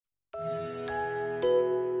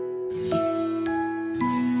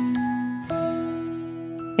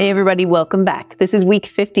Hey everybody, welcome back. This is week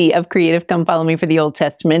 50 of Creative Come Follow Me for the Old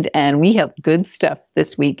Testament, and we have good stuff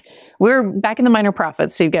this week. We're back in the Minor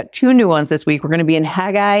Prophets, so you've got two new ones this week. We're going to be in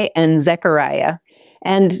Haggai and Zechariah.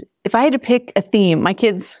 And if I had to pick a theme, my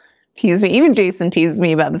kids tease me, even Jason teases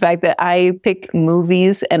me about the fact that I pick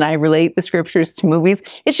movies and I relate the scriptures to movies.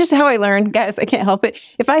 It's just how I learn, guys. I can't help it.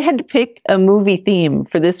 If I had to pick a movie theme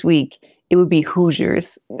for this week, it would be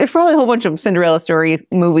Hoosiers. There's probably a whole bunch of Cinderella story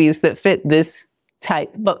movies that fit this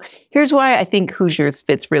type. But here's why I think Hoosiers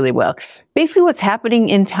fits really well. Basically, what's happening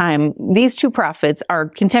in time, these two prophets are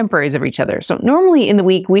contemporaries of each other. So normally in the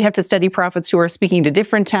week, we have to study prophets who are speaking to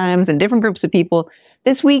different times and different groups of people.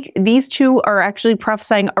 This week, these two are actually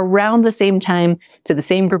prophesying around the same time to the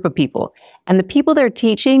same group of people. And the people they're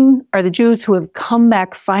teaching are the Jews who have come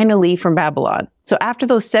back finally from Babylon. So after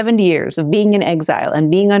those 70 years of being in exile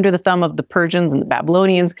and being under the thumb of the Persians and the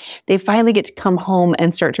Babylonians, they finally get to come home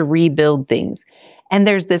and start to rebuild things. And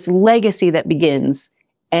there's this legacy that begins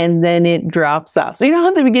and then it drops off. So you know how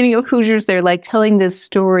at the beginning of Hoosiers, they're like telling this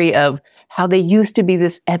story of how they used to be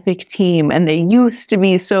this epic team and they used to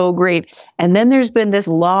be so great. And then there's been this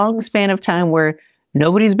long span of time where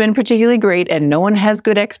nobody's been particularly great and no one has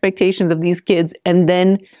good expectations of these kids. And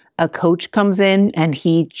then a coach comes in and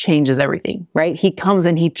he changes everything, right? He comes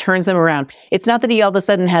and he turns them around. It's not that he all of a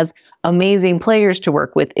sudden has amazing players to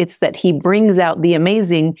work with. It's that he brings out the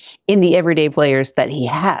amazing in the everyday players that he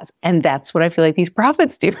has. And that's what I feel like these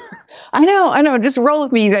prophets do. I know. Just roll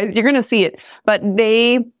with me, you guys. You're going to see it. But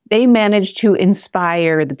they managed to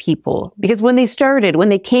inspire the people because when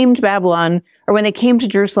they came to Babylon or when they came to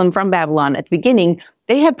Jerusalem from Babylon at the beginning,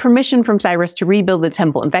 they had permission from Cyrus to rebuild the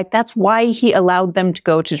temple. In fact, that's why he allowed them to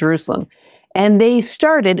go to Jerusalem. And they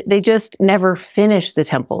just never finished the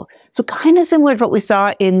temple. So kind of similar to what we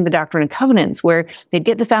saw in the Doctrine and Covenants, where they'd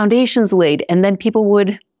get the foundations laid and then people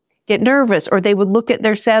would get nervous or they would look at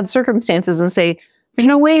their sad circumstances and say, there's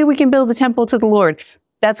no way we can build a temple to the Lord.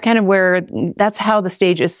 That's how the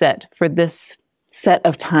stage is set for this set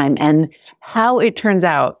of time. And how it turns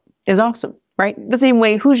out is awesome. Right? The same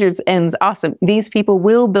way Hoosiers ends awesome. These people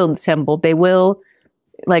will build the temple. They will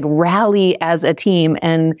rally as a team.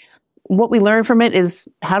 And what we learn from it is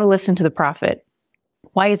how to listen to the prophet,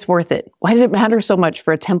 why it's worth it. Why did it matter so much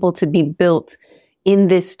for a temple to be built in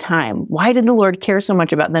this time? Why did the Lord care so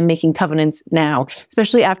much about them making covenants now,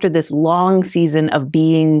 especially after this long season of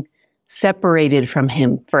being separated from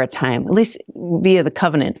him for a time, at least via the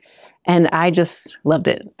covenant? And I just loved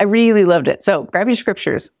it. I really loved it. So grab your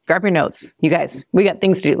scriptures, grab your notes. You guys, we got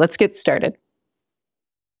things to do. Let's get started.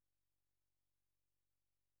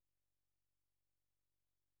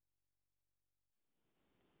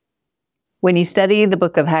 When you study the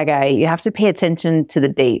book of Haggai, you have to pay attention to the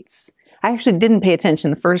dates. I actually didn't pay attention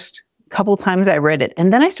the first couple times I read it.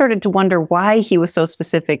 And then I started to wonder why he was so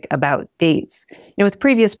specific about dates. With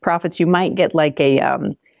previous prophets, you might get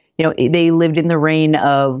they lived in the reign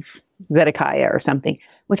of Zedekiah or something.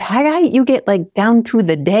 With Haggai, you get down to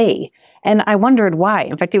the day. And I wondered why.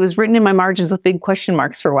 In fact, it was written in my margins with big question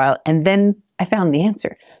marks for a while. And then I found the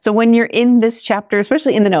answer. So when you're in this chapter,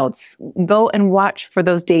 especially in the notes, go and watch for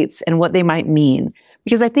those dates and what they might mean.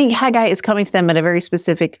 Because I think Haggai is coming to them at a very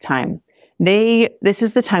specific time. This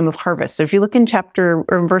is the time of harvest. So if you look in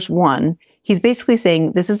verse 1, he's basically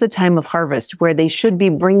saying this is the time of harvest where they should be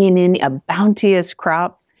bringing in a bounteous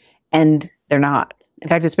crop and they're not. In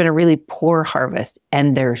fact, it's been a really poor harvest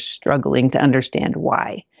and they're struggling to understand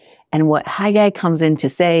why. And what Haggai comes in to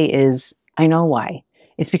say is, I know why.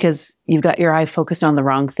 It's because you've got your eye focused on the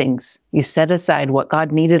wrong things. You set aside what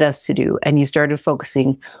God needed us to do and you started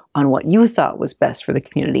focusing on what you thought was best for the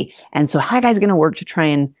community. And so Haggai's going to work to try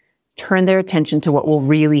and turn their attention to what will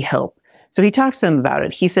really help. So he talks to them about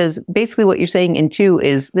it. He says, basically what you're saying in 2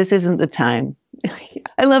 is, this isn't the time.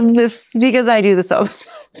 I love this because I do this all the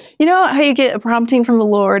time. You know how you get a prompting from the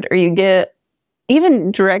Lord or you get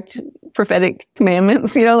even direct prophetic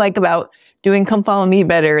commandments, about doing come follow me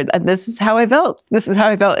better. This is how I felt. This is how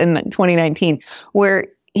I felt in 2019, where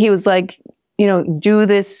he was like, do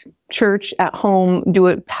this church at home, do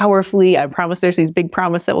it powerfully. I promise there's these big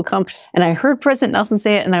promises that will come. And I heard President Nelson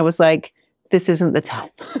say it and I was like, this isn't the time.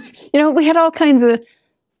 We had all kinds of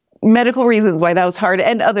medical reasons why that was hard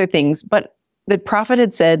and other things, but the prophet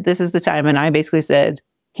had said, this is the time. And I basically said,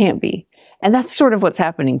 can't be. And that's sort of what's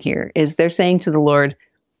happening here is they're saying to the Lord,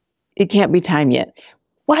 it can't be time yet.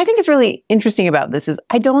 What I think is really interesting about this is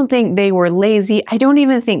I don't think they were lazy. I don't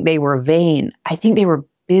even think they were vain. I think they were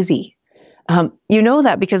busy. You know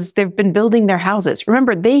that because they've been building their houses.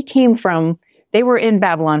 Remember, they were in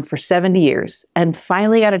Babylon for 70 years and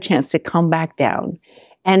finally got a chance to come back down.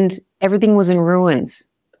 And everything was in ruins.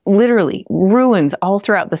 literally ruins all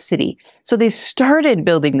throughout the city. So they started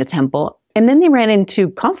building the temple, and then they ran into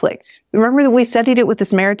conflict. Remember that we studied it with the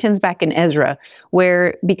Samaritans back in Ezra,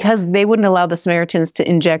 where because they wouldn't allow the Samaritans to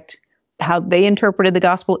inject how they interpreted the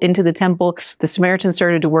gospel into the temple, the Samaritans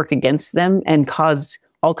started to work against them and caused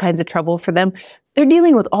all kinds of trouble for them. They're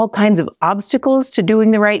dealing with all kinds of obstacles to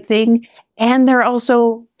doing the right thing, and they're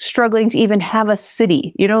also struggling to even have a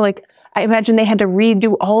city. You know, like I imagine they had to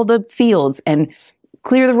redo all the fields and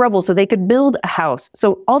clear the rubble so they could build a house.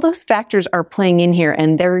 So all those factors are playing in here,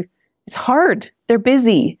 and it's hard. They're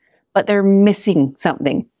busy, but they're missing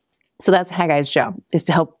something. So that's Haggai's job, is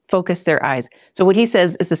to help focus their eyes. So what he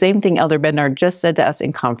says is the same thing Elder Bednar just said to us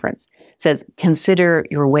in conference. It says, consider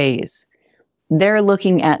your ways. They're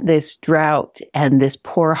looking at this drought and this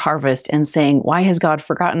poor harvest and saying, why has God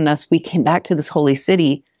forgotten us? We came back to this holy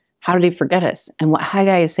city. How did he forget us? And what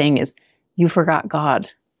Haggai is saying is, you forgot God.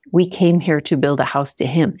 We came here to build a house to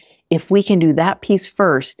him. If we can do that piece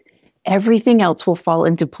first, everything else will fall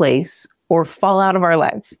into place or fall out of our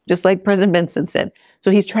lives, just like President Benson said.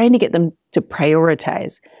 So he's trying to get them to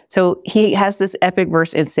prioritize. So he has this epic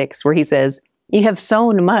verse in 6 where he says, you have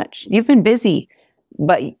sown much. You've been busy,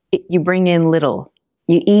 but you bring in little.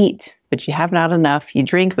 You eat, but you have not enough. You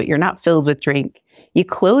drink, but you're not filled with drink. You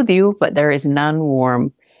clothe you, but there is none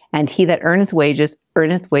warm. And he that earneth wages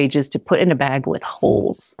to put in a bag with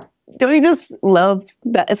holes. Don't you just love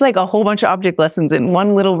that? It's like a whole bunch of object lessons in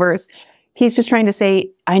one little verse. He's just trying to say,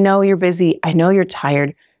 I know you're busy. I know you're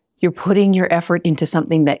tired. You're putting your effort into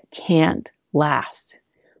something that can't last.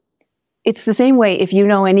 It's the same way if you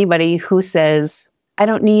know anybody who says, I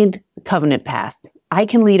don't need the covenant path. I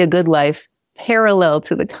can lead a good life parallel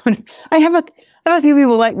to the covenant. I have a few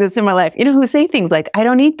people like this in my life, who say things like, I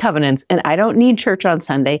don't need covenants, and I don't need church on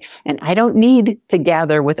Sunday, and I don't need to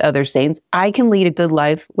gather with other saints. I can lead a good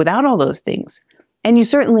life without all those things. And you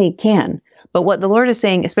certainly can. But what the Lord is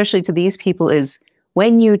saying, especially to these people, is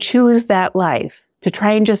when you choose that life to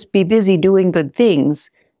try and just be busy doing good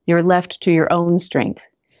things, you're left to your own strength.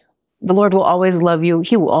 The Lord will always love you.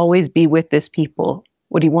 He will always be with this people.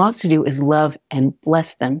 What he wants to do is love and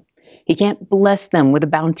bless them. He can't bless them with a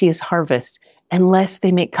bounteous harvest unless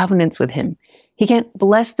they make covenants with him. He can't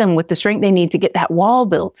bless them with the strength they need to get that wall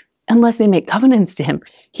built unless they make covenants to him.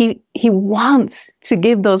 He wants to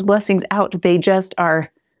give those blessings out.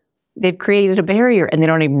 They've created a barrier and they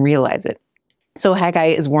don't even realize it. So Haggai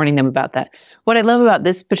is warning them about that. What I love about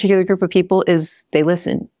this particular group of people is they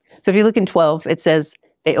listen. So if you look in 12, it says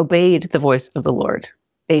they obeyed the voice of the Lord.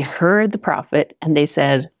 They heard the prophet and they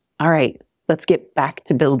said, all right, let's get back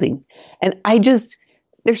to building. And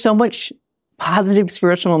there's so much positive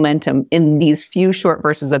spiritual momentum in these few short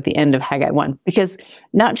verses at the end of Haggai 1, because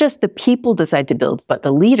not just the people decide to build, but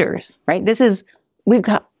the leaders, right? We've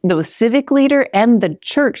got the civic leader and the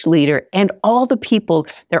church leader and all the people,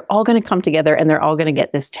 they're all going to come together and they're all going to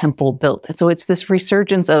get this temple built. And so it's this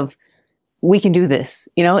resurgence of, we can do this,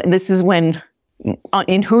 and this is when,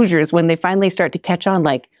 in Hoosiers, when they finally start to catch on,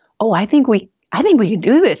 like, oh, I think we can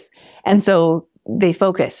do this. And so they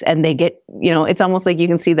focus and they get, it's almost like you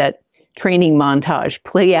can see that training montage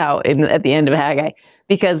play out at the end of Haggai,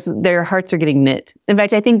 because their hearts are getting knit. In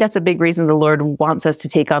fact, I think that's a big reason the Lord wants us to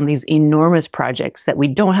take on these enormous projects that we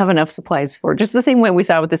don't have enough supplies for. Just the same way we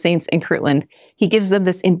saw with the saints in Kirtland, he gives them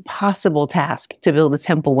this impossible task to build a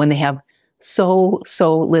temple when they have so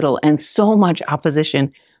little and so much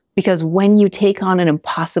opposition. Because when you take on an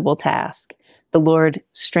impossible task, the Lord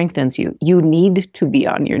strengthens you. You need to be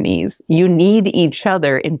on your knees. You need each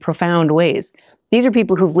other in profound ways. These are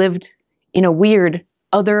people who've lived in a weird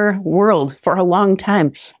other world for a long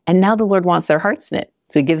time. And now the Lord wants their hearts knit.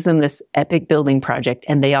 So he gives them this epic building project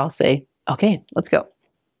and they all say, okay, let's go.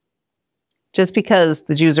 Just because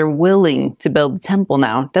the Jews are willing to build the temple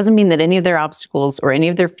now doesn't mean that any of their obstacles or any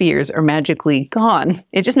of their fears are magically gone.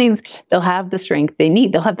 It just means they'll have the strength they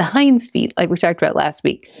need. They'll have the hinds feet, like we talked about last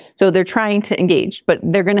week. So they're trying to engage, but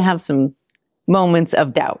they're going to have some moments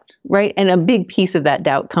of doubt, right? And a big piece of that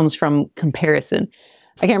doubt comes from comparison.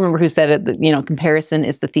 I can't remember who said it, that, comparison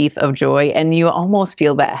is the thief of joy. And you almost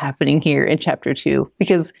feel that happening here in chapter 2,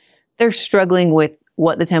 because they're struggling with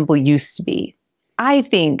what the temple used to be. I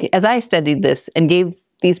think, as I studied this and gave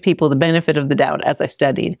these people the benefit of the doubt as I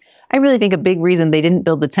studied, I really think a big reason they didn't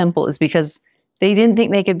build the temple is because they didn't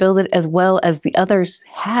think they could build it as well as the others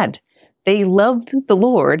had. They loved the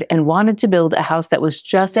Lord and wanted to build a house that was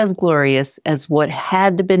just as glorious as what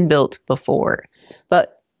had been built before.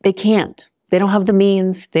 But they can't. They don't have the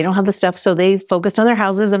means. They don't have the stuff. So they focused on their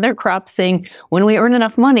houses and their crops, saying, when we earn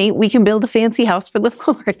enough money, we can build a fancy house for the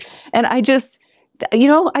Lord. And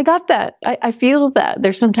I got that. I feel that.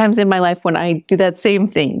 There's sometimes in my life when I do that same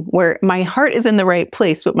thing where my heart is in the right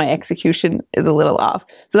place, but my execution is a little off.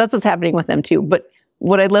 So that's what's happening with them too. But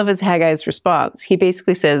what I love is Haggai's response. He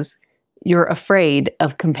basically says, you're afraid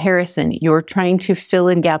of comparison. You're trying to fill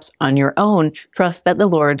in gaps on your own. Trust that the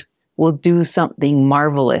Lord will do something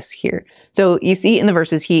marvelous here. So you see in the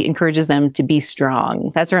verses, he encourages them to be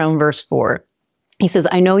strong. That's around verse 4. He says,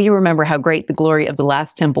 I know you remember how great the glory of the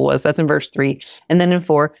last temple was. That's in verse 3. And then in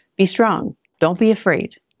 4, be strong. Don't be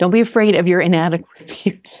afraid. Don't be afraid of your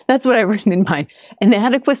inadequacy. That's what I've written in mine.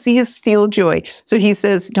 Inadequacy is still joy. So he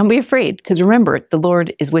says, don't be afraid, because remember, the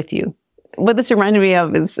Lord is with you. What this reminded me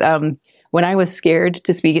of is when I was scared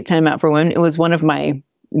to speak at Time Out for Women, it was one of my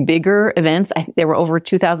bigger events. There were over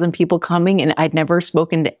 2,000 people coming, and I'd never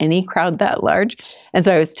spoken to any crowd that large. And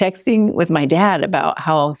so I was texting with my dad about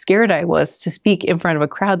how scared I was to speak in front of a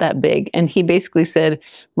crowd that big. And he basically said,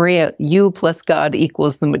 Maria, you plus God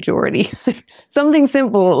equals the majority. Something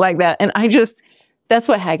simple like that. And that's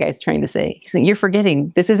what Haggai's trying to say. He's saying, you're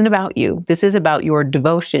forgetting, this isn't about you. This is about your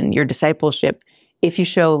devotion, your discipleship. If you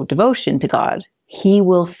show devotion to God, he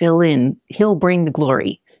will fill in, he'll bring the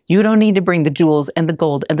glory. You don't need to bring the jewels and the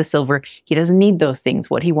gold and the silver. He doesn't need those things.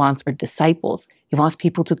 What he wants are disciples. He wants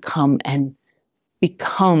people to come and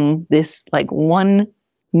become this like one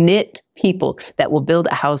knit people that will build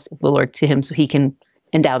a house of the Lord to him so he can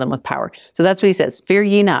endow them with power. So that's what he says, fear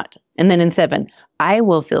ye not. And then in 7, I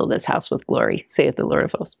will fill this house with glory, saith the Lord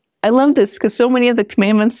of hosts. I love this because so many of the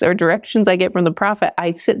commandments or directions I get from the prophet,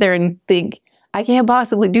 I sit there and think, I can't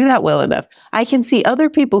possibly do that well enough. I can see other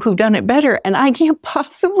people who've done it better, and I can't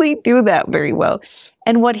possibly do that very well.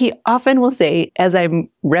 And what he often will say as I'm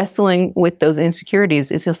wrestling with those insecurities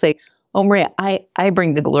is he'll say, oh, Maria, I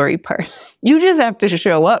bring the glory part. You just have to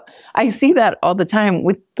show up. I see that all the time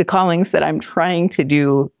with the callings that I'm trying to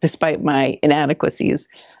do despite my inadequacies.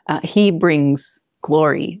 He brings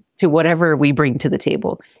glory to whatever we bring to the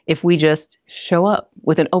table. If we just show up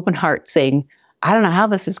with an open heart saying, I don't know how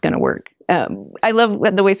this is going to work. I love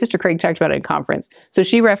the way Sister Craig talked about it at a conference. So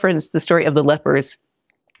she referenced the story of the lepers.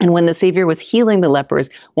 And when the Savior was healing the lepers,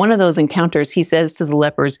 one of those encounters, he says to the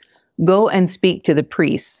lepers, go and speak to the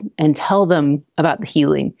priests and tell them about the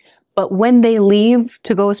healing. But when they leave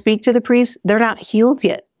to go speak to the priests, they're not healed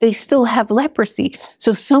yet. They still have leprosy.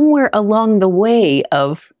 So somewhere along the way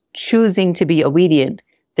of choosing to be obedient,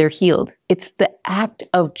 they're healed. It's the act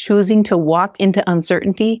of choosing to walk into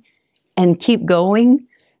uncertainty and keep going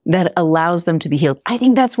that allows them to be healed. I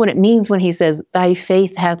think that's what it means when he says, thy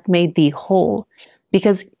faith hath made thee whole,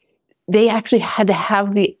 because they actually had to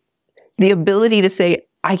have the ability to say,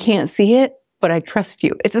 I can't see it, but I trust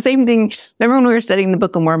you. It's the same thing. Remember when we were studying the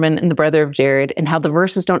Book of Mormon and the brother of Jared and how the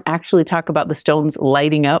verses don't actually talk about the stones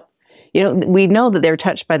lighting up? You know, we know that they're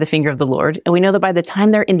touched by the finger of the Lord, and we know that by the time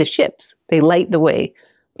they're in the ships, they light the way.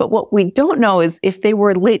 But what we don't know is if they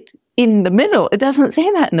were lit in the middle. It doesn't say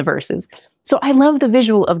that in the verses. So I love the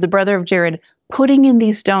visual of the brother of Jared putting in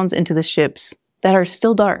these stones into the ships that are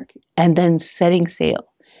still dark and then setting sail.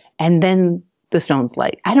 And then the stones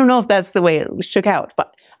light. I don't know if that's the way it shook out,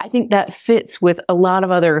 but I think that fits with a lot of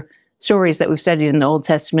other stories that we've studied in the Old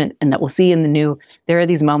Testament and that we'll see in the New. There are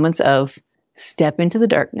these moments of step into the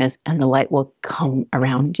darkness and the light will come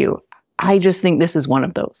around you. I just think this is one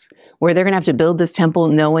of those where they're going to have to build this temple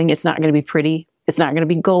knowing it's not going to be pretty. It's not going to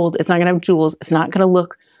be gold. It's not going to have jewels. It's not going to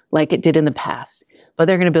look like it did in the past, but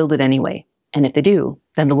they're going to build it anyway. And if they do,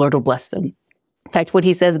 then the Lord will bless them. In fact, what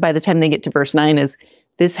he says by the time they get to verse 9 is,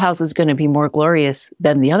 this house is going to be more glorious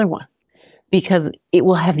than the other one because it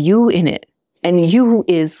will have you in it. And you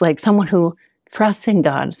is like someone who trusts in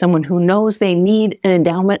God, someone who knows they need an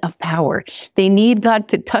endowment of power. They need God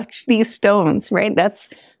to touch these stones, right? That's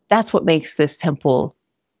what makes this temple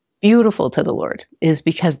beautiful to the Lord, is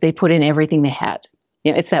because they put in everything they had.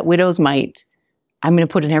 You know, it's that widow's mite. I'm going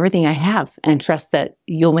to put in everything I have and trust that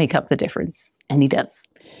you'll make up the difference. And he does.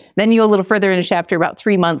 Then you go a little further in the chapter, about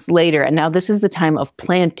 3 months later, and now this is the time of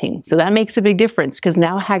planting. So that makes a big difference because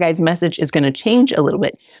now Haggai's message is going to change a little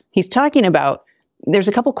bit. He's talking about, there's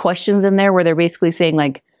a couple questions in there where they're basically saying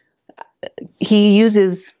like, he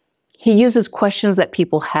uses questions that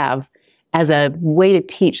people have as a way to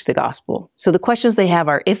teach the gospel. So the questions they have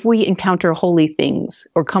are, if we encounter holy things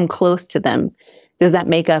or come close to them, does that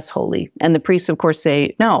make us holy? And the priests, of course,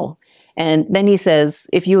 say no. And then he says,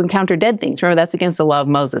 if you encounter dead things, remember that's against the law of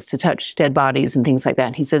Moses to touch dead bodies and things like that.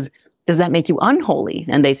 And he says, does that make you unholy?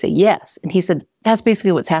 And they say, yes. And he said, that's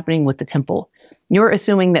basically what's happening with the temple. You're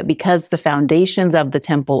assuming that because the foundations of the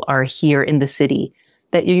temple are here in the city,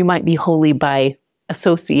 that you might be holy by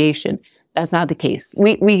association. That's not the case.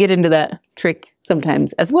 We get into that trick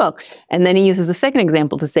sometimes as well. And then he uses the second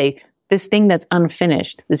example to say, this thing that's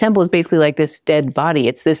unfinished. The temple is basically like this dead body.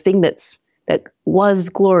 It's this thing that was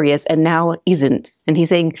glorious and now isn't. And he's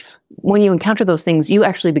saying, when you encounter those things, you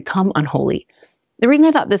actually become unholy. The reason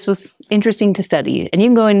I thought this was interesting to study, and you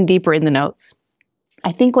can go in deeper in the notes,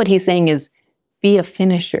 I think what he's saying is, be a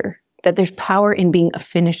finisher, that there's power in being a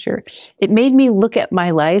finisher. It made me look at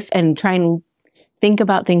my life and try and think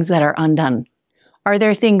about things that are undone. Are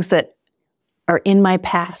there things that are in my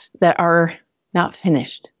past that are not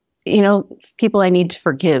finished? People I need to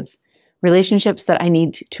forgive, relationships that I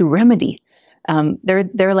need to remedy.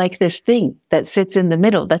 They're like this thing that sits in the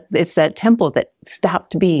middle. It's that temple that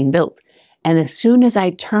stopped being built. And as soon as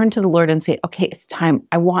I turn to the Lord and say, okay, it's time,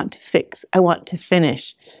 I want to fix, I want to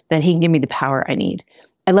finish, then he can give me the power I need.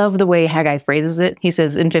 I love the way Haggai phrases it. He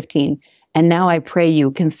says in 15, and now I pray you,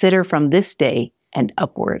 consider from this day and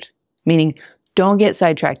upward, meaning don't get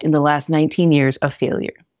sidetracked in the last 19 years of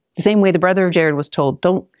failure. The same way the brother of Jared was told,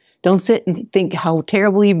 don't sit and think how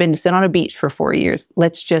terrible you've been to sit on a beach for 4 years.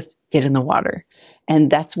 Let's just get in the water. And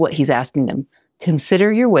that's what he's asking them.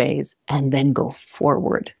 Consider your ways and then go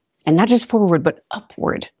forward. And not just forward, but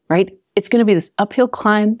upward, right? It's going to be this uphill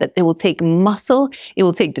climb that it will take muscle, it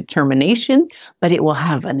will take determination, but it will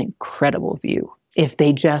have an incredible view if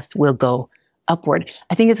they just will go upward.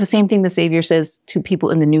 I think it's the same thing the Savior says to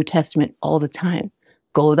people in the New Testament all the time.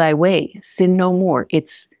 Go thy way, sin no more.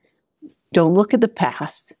 It's don't look at the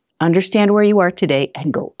past, understand where you are today,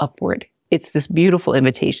 and go upward. It's this beautiful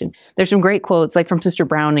invitation. There's some great quotes, like from Sister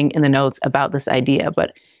Browning in the notes about this idea,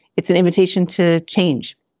 but it's an invitation to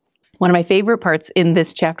change. One of my favorite parts in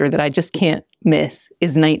this chapter that I just can't miss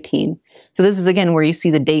is 19. So this is, again, where you see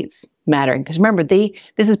the dates mattering. Because remember, this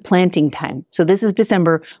is planting time. So this is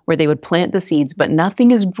December where they would plant the seeds, but nothing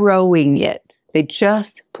is growing yet. They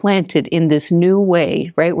just planted in this new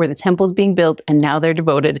way, right? Where the temple is being built and now they're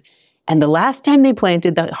devoted. And the last time they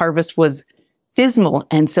planted, the harvest was dismal.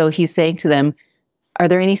 And so he's saying to them, are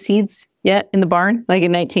there any seeds yet in the barn? Like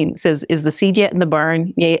in 19, it says, is the seed yet in the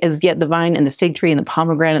barn? Yea, is yet the vine and the fig tree and the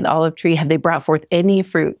pomegranate and the olive tree? Have they brought forth any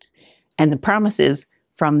fruit? And the promise is,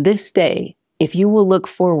 from this day, if you will look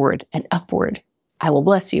forward and upward, I will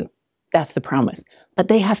bless you. That's the promise. But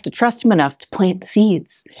they have to trust him enough to plant the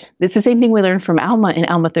seeds. It's the same thing we learned from Alma in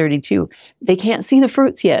Alma 32. They can't see the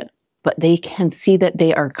fruits yet, but they can see that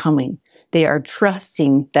they are coming. They are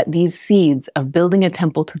trusting that these seeds of building a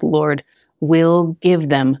temple to the Lord will give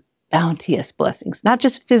them bounteous blessings, not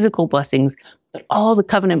just physical blessings, but all the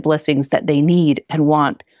covenant blessings that they need and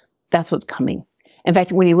want. That's what's coming. In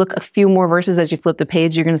fact, when you look a few more verses as you flip the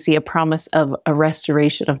page, you're going to see a promise of a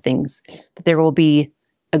restoration of things, that there will be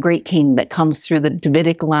a great king that comes through the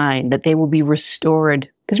Davidic line, that they will be restored.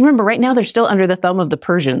 Because remember, right now they're still under the thumb of the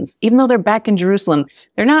Persians. Even though they're back in Jerusalem,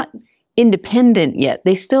 they're not independent yet.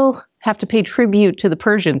 They still have to pay tribute to the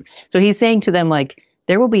Persians. So he's saying to them, like,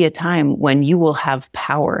 there will be a time when you will have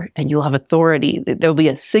power and you'll have authority. There'll be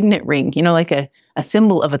a signet ring, like a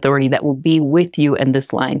symbol of authority that will be with you in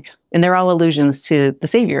this line. And they're all allusions to the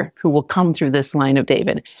Savior who will come through this line of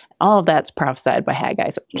David. All of that's prophesied by Haggai.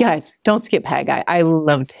 So guys, don't skip Haggai. I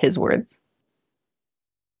loved his words.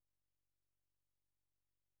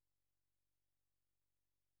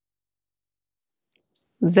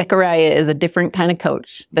 Zechariah is a different kind of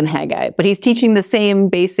coach than Haggai, but he's teaching the same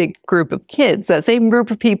basic group of kids, that same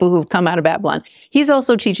group of people who've come out of Babylon. He's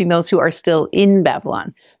also teaching those who are still in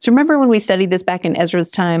Babylon. So remember when we studied this back in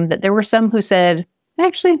Ezra's time, that there were some who said,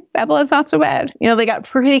 actually, Babylon's not so bad. They got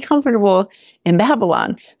pretty comfortable in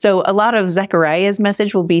Babylon. So a lot of Zechariah's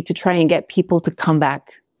message will be to try and get people to come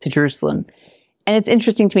back to Jerusalem. And it's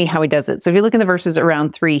interesting to me how he does it. So if you look in the verses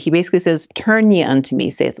around 3, he basically says, turn ye unto me,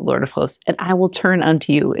 saith the Lord of hosts, and I will turn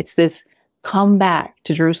unto you. It's this, come back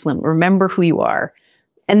to Jerusalem. Remember who you are.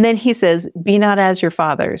 And then he says, be not as your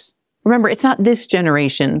fathers. Remember, it's not this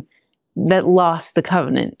generation that lost the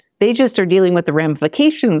covenant. They just are dealing with the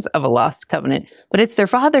ramifications of a lost covenant, but it's their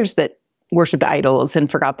fathers that worshiped idols and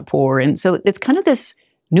forgot the poor. And so it's kind of this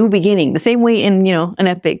new beginning. The same way in, an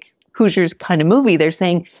epic Hoosiers kind of movie, they're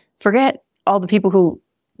saying, forget all the people who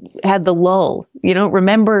had the lull,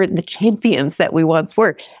 remember the champions that we once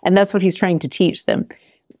were. And that's what he's trying to teach them.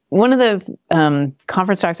 One of the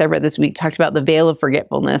conference talks I read this week talked about the veil of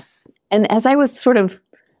forgetfulness. And as I was sort of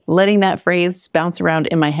letting that phrase bounce around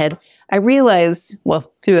in my head, I realized,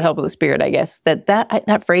 well, through the help of the Spirit, I guess,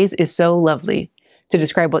 that phrase is so lovely to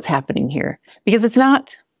describe what's happening here. Because it's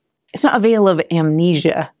not a veil of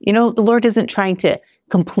amnesia. The Lord isn't trying to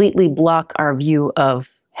completely block our view of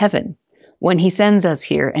heaven. When he sends us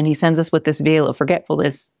here and he sends us with this veil of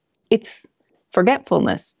forgetfulness, it's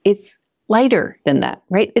forgetfulness. It's lighter than that,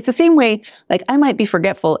 right? It's the same way, like I might be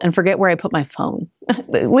forgetful and forget where I put my phone,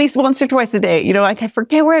 at least once or twice a day. You know, like I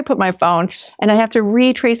forget where I put my phone and I have to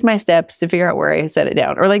retrace my steps to figure out where I set it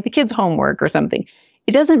down, or like the kids' homework or something.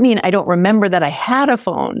 It doesn't mean I don't remember that I had a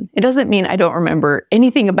phone. It doesn't mean I don't remember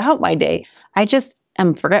anything about my day. I just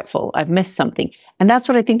am forgetful. I've missed something. And that's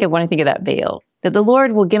what I think of when I think of that veil, that the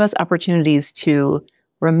Lord will give us opportunities to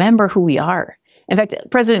remember who we are. In fact,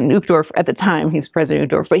 President Uchtdorf, at the time, he was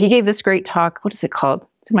President Uchtdorf, but he gave this great talk. What is it called?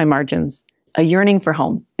 It's in my margins. A Yearning for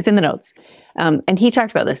Home. It's in the notes. And he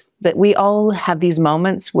talked about this, that we all have these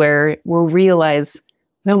moments where we'll realize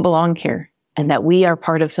we don't belong here and that we are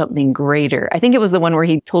part of something greater. I think it was the one where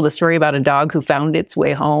he told a story about a dog who found its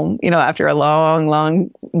way home, you know, after a long,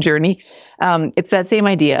 long journey. It's that same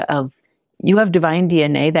idea of you have divine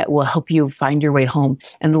DNA that will help you find your way home.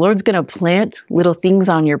 And the Lord's going to plant little things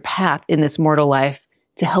on your path in this mortal life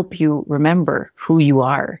to help you remember who you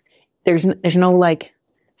are. There's no like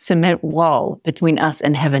cement wall between us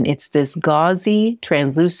and heaven. It's this gauzy,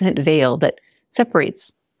 translucent veil that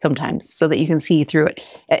separates sometimes so that you can see through it.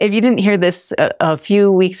 If you didn't hear this a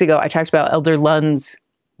few weeks ago, I talked about Elder Lund's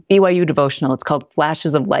BYU devotional. It's called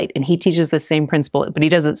Flashes of Light. And he teaches the same principle, but he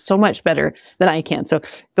does it so much better than I can. So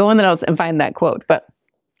go in the notes and find that quote. But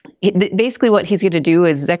basically what he's going to do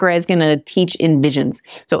is Zechariah is going to teach in visions.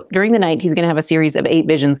 So during the night, he's going to have a series of 8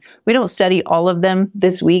 visions. We don't study all of them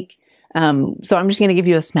this week. So I'm just going to give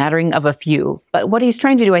you a smattering of a few. But what he's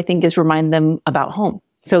trying to do, I think, is remind them about home.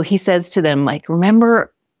 So he says to them, like,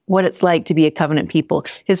 remember what it's like to be a covenant people.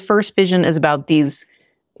 His first vision is about these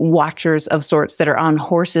watchers of sorts that are on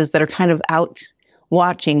horses that are kind of out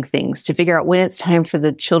watching things to figure out when it's time for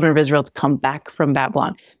the children of Israel to come back from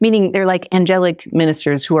Babylon. Meaning they're like angelic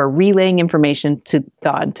ministers who are relaying information to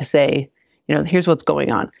God to say, you know, here's what's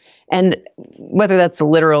going on. And whether that's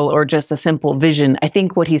literal or just a simple vision, I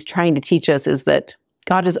think what he's trying to teach us is that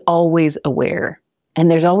God is always aware. And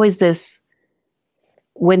there's always this,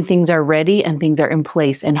 when things are ready and things are in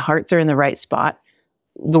place and hearts are in the right spot,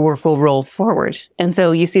 the work will roll forward. And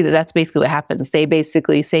so you see that that's basically what happens. They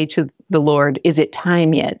basically say to the Lord, is it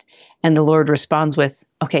time yet? And the Lord responds with,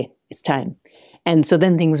 okay, it's time. And so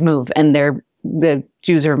then things move and the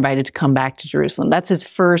Jews are invited to come back to Jerusalem. That's his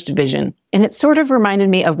first vision. And it sort of reminded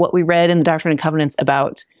me of what we read in the Doctrine and Covenants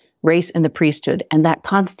about race and the priesthood and that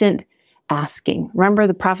constant asking. Remember,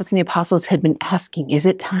 the prophets and the apostles had been asking, is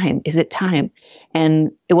it time? Is it time?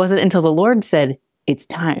 And it wasn't until the Lord said, it's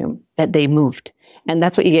time, that they moved. And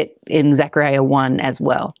that's what you get in Zechariah 1 as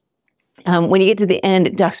well. When you get to the end,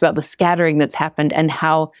 it talks about the scattering that's happened and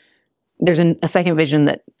how there's a second vision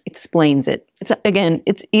that explains it.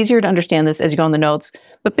 It's easier to understand this as you go in the notes,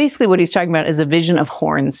 but basically what he's talking about is a vision of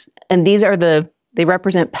horns. And these are they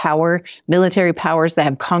represent power, military powers that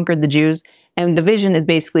have conquered the Jews. And the vision is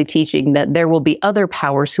basically teaching that there will be other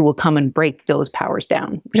powers who will come and break those powers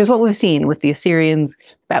down, which is what we've seen with the Assyrians,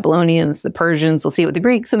 Babylonians, the Persians. We'll see it with the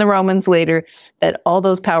Greeks and the Romans later, that all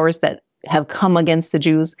those powers that have come against the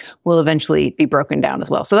Jews will eventually be broken down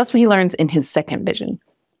as well. So that's what he learns in his second vision.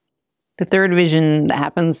 The third vision that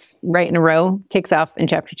happens right in a row kicks off in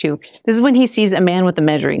chapter 2. This is when he sees a man with a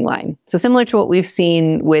measuring line. So similar to what we've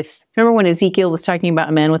seen with, remember when Ezekiel was talking about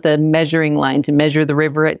a man with a measuring line to measure the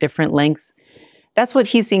river at different lengths? That's what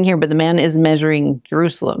he's seeing here, but the man is measuring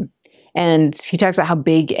Jerusalem. And he talks about how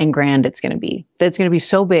big and grand it's going to be. That it's going to be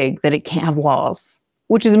so big that it can't have walls,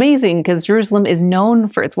 which is amazing because Jerusalem is known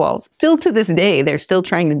for its walls. Still to this day, they're still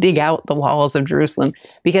trying to dig out the walls of Jerusalem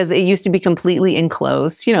because it used to be completely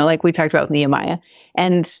enclosed, you know, like we talked about with Nehemiah.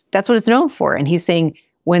 And that's what it's known for. And he's saying,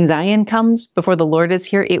 when Zion comes before the Lord is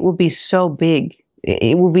here, it will be so big.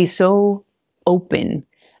 It will be so open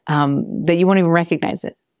that you won't even recognize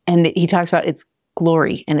it. And he talks about its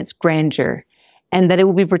glory and its grandeur, and that it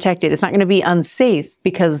will be protected. It's not going to be unsafe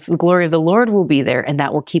because the glory of the Lord will be there, and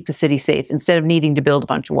that will keep the city safe instead of needing to build a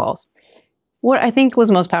bunch of walls. What I think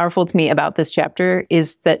was most powerful to me about this chapter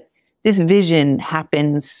is that this vision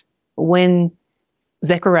happens when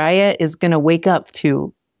Zechariah is going to wake up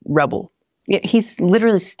to rubble. He's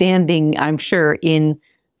literally standing, I'm sure, in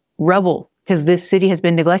rubble because this city has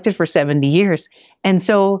been neglected for 70 years. And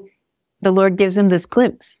so the Lord gives him this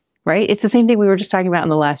glimpse. Right? It's the same thing we were just talking about in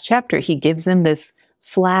the last chapter. He gives them this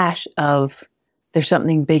flash of there's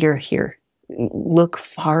something bigger here. Look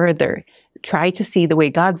farther. Try to see the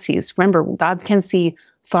way God sees. Remember, God can see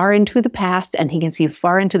far into the past and he can see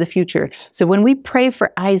far into the future. So when we pray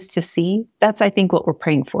for eyes to see, that's, I think, what we're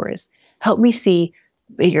praying for is help me see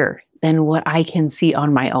bigger than what I can see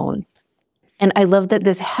on my own. And I love that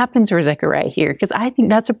this happens for Zechariah here because I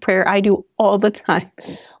think that's a prayer I do all the time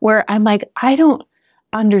where I'm like, I don't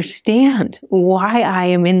understand why I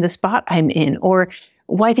am in the spot I'm in, or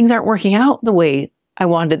why things aren't working out the way I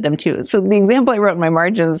wanted them to. So the example I wrote in my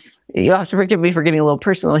margins, you'll have to forgive me for getting a little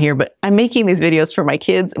personal here, but I'm making these videos for my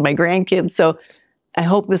kids and my grandkids. So I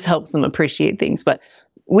hope this helps them appreciate things. But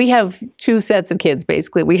we have two sets of kids,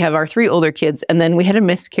 basically. We have our three older kids, and then we had a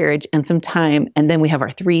miscarriage and some time, and then we have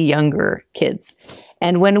our three younger kids.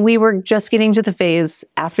 And when we were just getting to the phase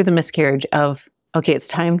after the miscarriage of, okay, it's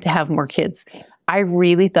time to have more kids, I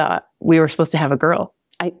really thought we were supposed to have a girl.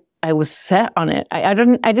 I was set on it. I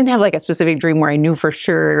didn't have like a specific dream where I knew for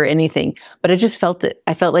sure or anything, but I just felt it.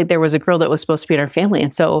 I felt like there was a girl that was supposed to be in our family.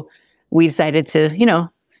 And so we decided to,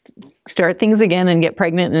 start things again and get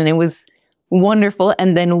pregnant, and it was wonderful.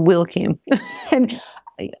 And then Will came. And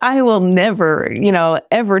I will never,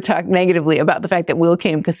 ever talk negatively about the fact that Will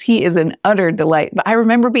came, because he is an utter delight. But I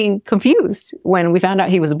remember being confused when we found out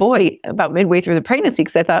he was a boy about midway through the pregnancy,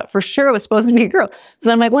 because I thought for sure it was supposed to be a girl. So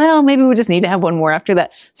then I'm like, well, maybe we just need to have one more after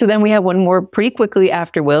that. So then we have one more pretty quickly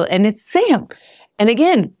after Will, and it's Sam. And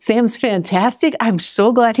again, Sam's fantastic. I'm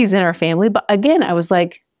so glad he's in our family. But again, I was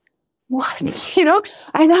like, what?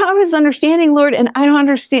 I thought I was understanding, Lord, and I don't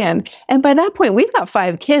understand. And by that point, we've got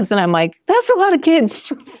 5 kids, and I'm like, that's a lot of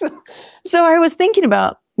kids. So I was thinking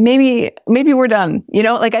about maybe we're done.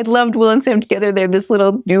 I loved Will and Sam together. They're this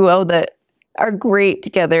little duo that are great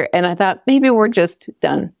together. And I thought maybe we're just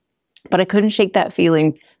done. But I couldn't shake that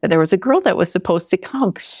feeling that there was a girl that was supposed to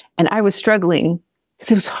come. And I was struggling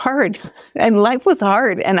because it was hard and life was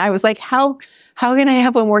hard. And I was like, how can I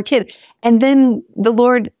have one more kid? And then the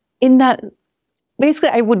Lord, in that, basically,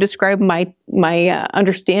 I would describe my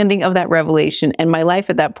understanding of that revelation and my life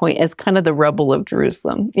at that point as kind of the rubble of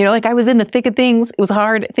Jerusalem. I was in the thick of things. It was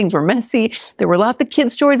hard. Things were messy. There were lots of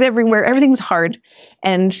kids' stories everywhere. Everything was hard.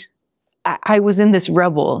 And I was in this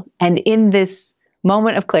rubble. And in this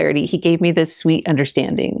moment of clarity, he gave me this sweet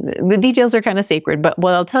understanding. The details are kind of sacred, but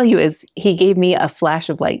what I'll tell you is he gave me a flash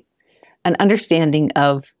of light, an understanding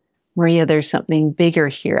of, Maria, there's something bigger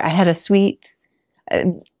here. I had a sweet...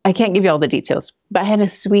 I can't give you all the details, but I had a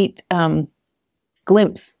sweet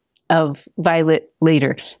glimpse of Violet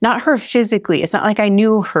later. Not her physically. It's not like I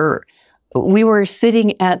knew her. We were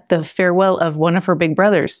sitting at the farewell of one of her big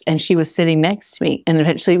brothers, and she was sitting next to me. And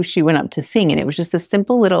eventually she went up to sing, and it was just a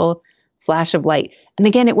simple little flash of light. And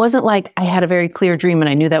again, it wasn't like I had a very clear dream and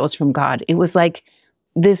I knew that was from God. It was like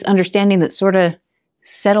this understanding that sort of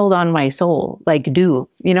settled on my soul, like dew.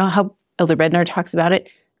 You know how Elder Bednar talks about it?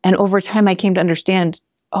 And over time, I came to understand,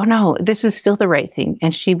 oh no, this is still the right thing,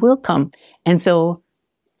 and she will come. And so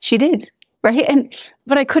she did, right?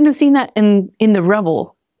 But I couldn't have seen that in the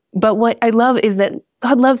rubble. But what I love is that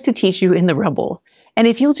God loves to teach you in the rubble. And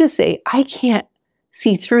if you'll just say, I can't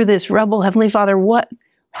see through this rubble, Heavenly Father,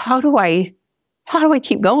 how do I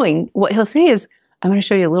keep going? What he'll say is, I'm going to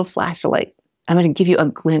show you a little flash of light. I'm going to give you a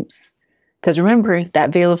glimpse. Because remember, that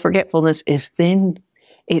veil of forgetfulness is thin.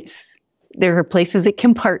 There are places it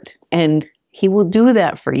can part, and he will do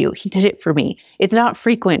that for you. He did it for me. It's not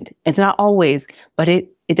frequent. It's not always, but it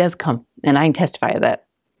does come. And I can testify to that.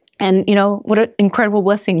 And what an incredible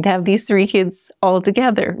blessing to have these 3 kids all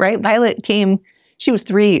together, right? Violet came, she was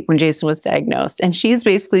 3 when Jason was diagnosed. And she is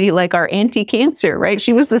basically like our anti-cancer, right?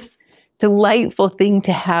 She was this delightful thing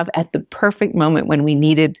to have at the perfect moment when we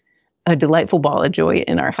needed a delightful ball of joy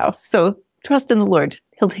in our house. So trust in the Lord.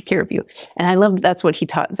 He'll take care of you. And I love that's what he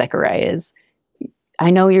taught Zechariah is,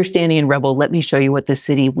 I know you're standing in rubble. Let me show you what the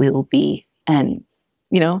city will be. And,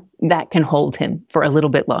 that can hold him for a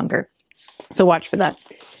little bit longer. So watch for that.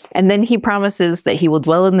 And then he promises that he will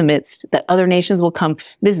dwell in the midst, that other nations will come.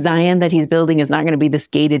 This Zion that he's building is not going to be this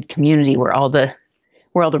gated community where all the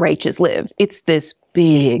righteous live. It's this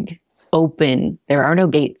big, open, there are no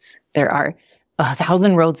gates. There are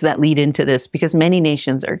 1,000 roads that lead into this, because many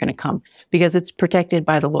nations are going to come, because it's protected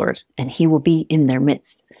by the Lord and he will be in their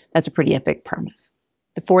midst. That's a pretty epic promise.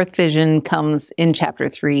 The 4th vision comes in chapter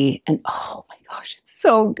 3, and oh my gosh, it's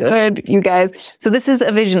so good, you guys. So this is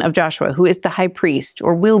a vision of Joshua, who is the high priest,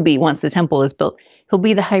 or will be once the temple is built. He'll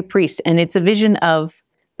be the high priest, and it's a vision of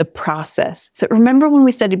the process. So remember when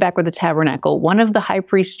we studied back with the tabernacle, one of the high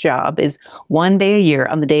priest's job is 1 day a year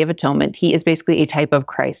on the Day of Atonement. He is basically a type of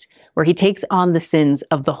Christ, where he takes on the sins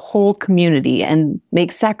of the whole community and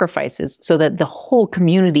makes sacrifices so that the whole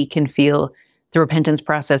community can feel the repentance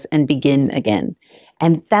process and begin again.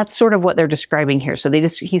 And that's sort of what they're describing here. So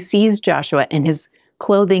he sees Joshua and his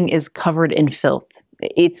clothing is covered in filth.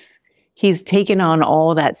 He's taken on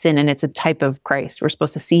all that sin, and it's a type of Christ. We're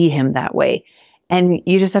supposed to see him that way. And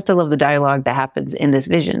you just have to love the dialogue that happens in this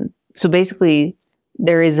vision. So basically,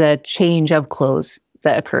 there is a change of clothes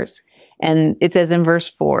that occurs. And it says in verse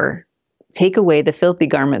 4, take away the filthy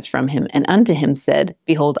garments from him, and unto him said,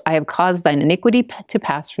 Behold, I have caused thine iniquity to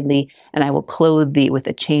pass from thee, and I will clothe thee with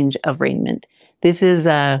a change of raiment. This is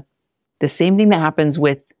the same thing that happens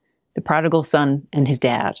with the prodigal son and his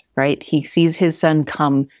dad, right? He sees his son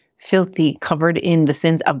come filthy, covered in the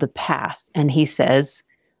sins of the past, and he says,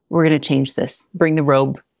 we're going to change this. Bring the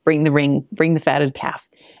robe, bring the ring, bring the fatted calf.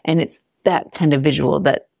 And it's that kind of visual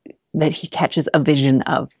that he catches a vision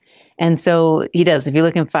of. And so he does. If you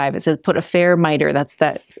look in 5, it says, put a fair mitre, that's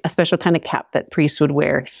a special kind of cap that priests would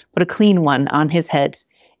wear, put a clean one on his head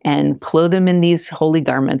and clothe him in these holy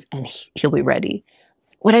garments, and he'll be ready.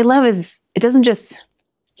 What I love is he doesn't just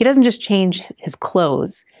change his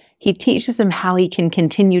clothes. He teaches him how he can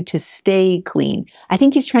continue to stay clean. I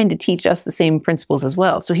think he's trying to teach us the same principles as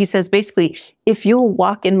well. So he says, basically, if you'll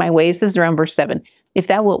walk in my ways, this is around verse 7, if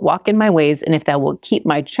thou wilt walk in my ways, and if thou wilt keep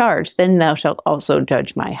my charge, then thou shalt also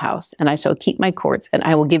judge my house, and I shall keep my courts, and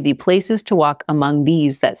I will give thee places to walk among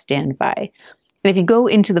these that stand by. And if you go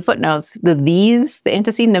into the footnotes, the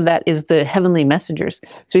antecedent of that is the heavenly messengers.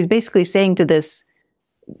 So he's basically saying to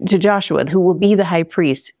Joshua, who will be the high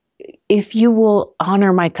priest, if you will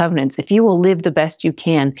honor my covenants, if you will live the best you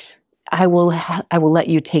can, I will let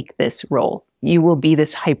you take this role. You will be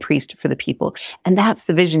this high priest for the people. And that's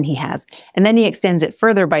the vision he has. And then he extends it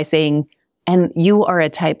further by saying, and you are a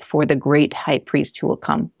type for the great high priest who will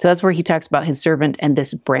come. So that's where he talks about his servant and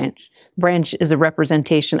this branch. Branch is a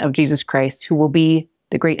representation of Jesus Christ, who will be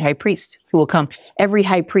the great high priest who will come. Every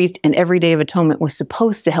high priest and every Day of Atonement was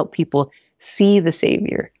supposed to help people see the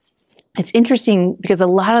Savior. It's interesting because a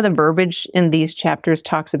lot of the verbiage in these chapters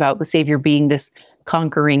talks about the Savior being this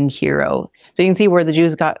conquering hero. So you can see where the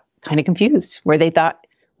Jews got kind of confused, where they thought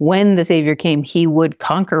when the Savior came, he would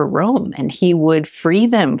conquer Rome and he would free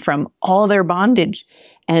them from all their bondage.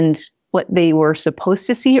 And what they were supposed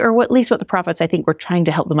to see, or at least what the prophets, I think, were trying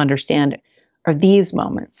to help them understand, are these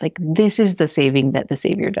moments. Like, this is the saving that the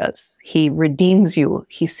Savior does. He redeems you.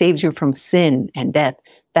 He saves you from sin and death.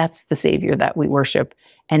 That's the Savior that we worship.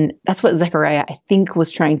 And that's what Zechariah, I think,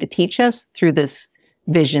 was trying to teach us through this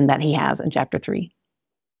vision that he has in chapter 3.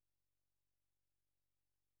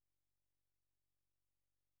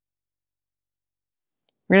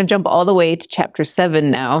 We're going to jump all the way to chapter 7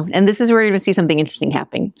 now. And this is where you're going to see something interesting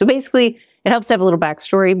happening. So basically, it helps to have a little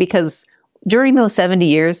backstory, because during those 70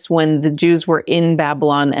 years when the Jews were in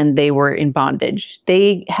Babylon and they were in bondage,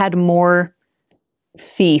 they had more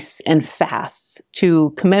feasts and fasts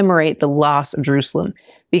to commemorate the loss of Jerusalem,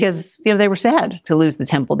 because they were sad to lose the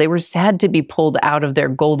temple. They were sad to be pulled out of their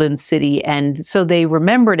golden city, and so they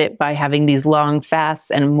remembered it by having these long fasts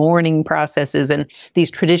and mourning processes and these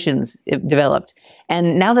traditions developed.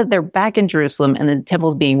 And now that they're back in Jerusalem and the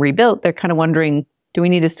temple's being rebuilt, they're kind of wondering, do we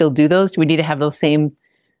need to still do those? Do we need to have those same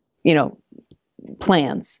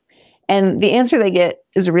plans? And the answer they get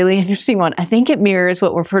is a really interesting one. I think it mirrors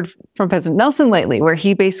what we've heard from President Nelson lately, where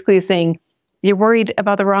he basically is saying, you're worried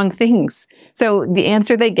about the wrong things. So the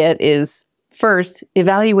answer they get is, first,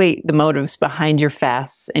 evaluate the motives behind your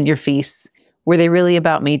fasts and your feasts. Were they really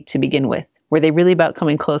about me to begin with? Were they really about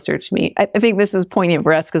coming closer to me? I think this is poignant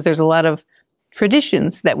for us because there's a lot of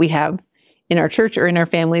traditions that we have in our church or in our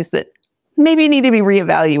families that maybe need to be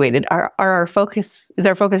reevaluated. Is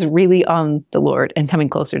our focus really on the Lord and coming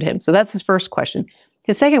closer to him? So that's his first question.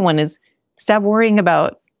 His second one is, stop worrying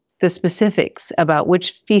about the specifics about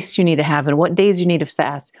which feasts you need to have and what days you need to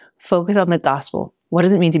fast. Focus on the gospel. What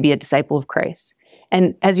does it mean to be a disciple of Christ?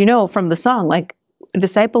 And as you know from the song, like, a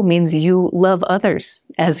disciple means you love others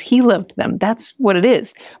as he loved them. That's what it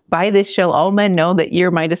is. By this shall all men know that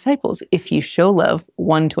you're my disciples, if you show love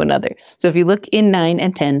one to another. So if you look in 9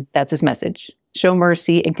 and 10, that's his message. Show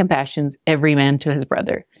mercy and compassions, every man to his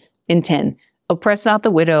brother. In 10, oppress not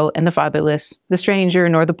the widow and the fatherless, the stranger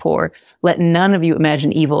nor the poor. Let none of you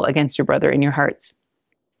imagine evil against your brother in your hearts.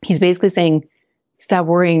 He's basically saying, stop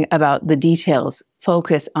worrying about the details.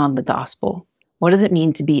 Focus on the gospel. What does it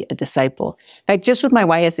mean to be a disciple? In fact, just with my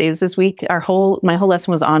YSAs this week, my whole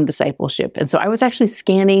lesson was on discipleship. And so I was actually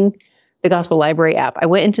scanning the Gospel Library app. I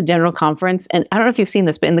went into General Conference, and I don't know if you've seen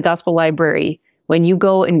this, but in the Gospel Library, when you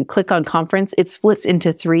go and click on conference, it splits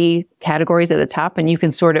into 3 categories at the top, and you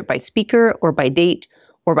can sort it by speaker or by date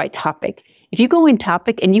or by topic. If you go in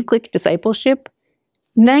topic and you click discipleship,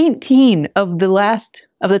 19 of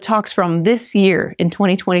the talks from this year in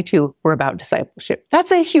 2022 were about discipleship.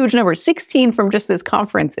 That's a huge number. 16 from just this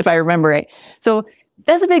conference, if I remember right. So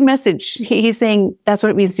that's a big message. He's saying that's what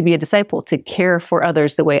it means to be a disciple, to care for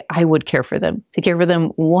others the way I would care for them, to care for them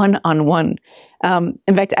one-on-one.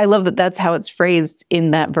 In fact, I love that that's how it's phrased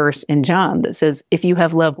in that verse in John that says, if you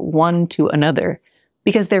have love one to another,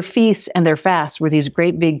 because their feasts and their fasts were these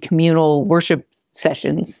great big communal worship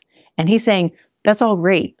sessions. And he's saying, that's all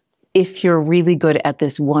great if you're really good at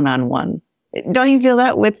this one-on-one. Don't you feel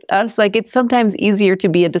that with us? Like, it's sometimes easier to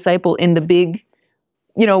be a disciple in the big,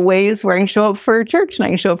 ways where I can show up for church and I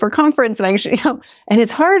can show up for conference and I can, and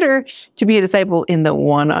it's harder to be a disciple in the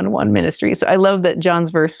one-on-one ministry. So I love that John's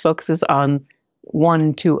verse focuses on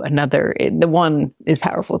one to another. The one is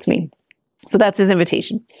powerful to me. So that's his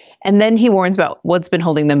invitation. And then he warns about what's been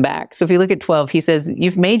holding them back. So if you look at 12, he says,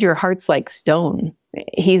 you've made your hearts like stone.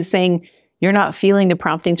 He's saying, you're not feeling the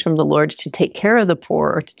promptings from the Lord to take care of the poor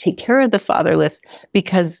or to take care of the fatherless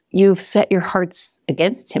because you've set your hearts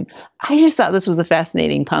against him. I just thought this was a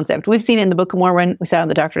fascinating concept. We've seen it in the Book of Mormon. We saw it in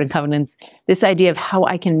the Doctrine and Covenants, this idea of how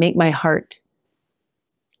I can make my heart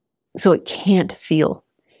so it can't feel.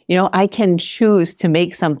 I can choose to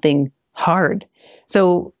make something hard.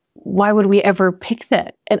 So why would we ever pick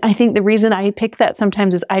that? And I think the reason I pick that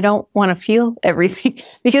sometimes is I don't want to feel everything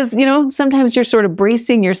because, sometimes you're sort of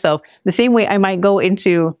bracing yourself the same way I might go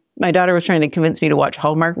into, my daughter was trying to convince me to watch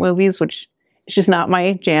Hallmark movies, which is just not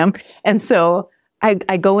my jam. And so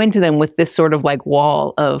I go into them with this sort of like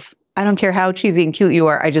wall of, I don't care how cheesy and cute you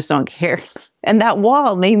are, I just don't care. And that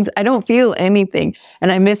wall means I don't feel anything.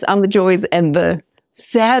 And I miss on the joys and the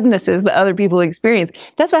sadnesses that other people experience.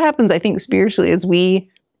 That's what happens, I think, spiritually, is we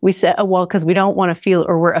set a wall because we don't want to feel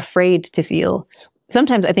or we're afraid to feel.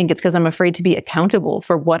 Sometimes I think it's because I'm afraid to be accountable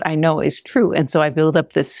for what I know is true. And so I build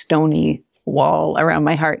up this stony wall around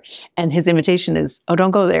my heart. And his invitation is, oh,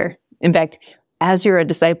 don't go there. In fact, as you're a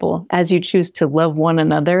disciple, as you choose to love one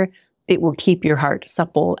another, it will keep your heart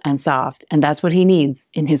supple and soft. And that's what he needs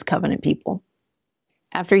in his covenant people.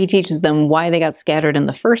 After he teaches them why they got scattered in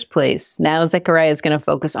the first place, now Zechariah is going to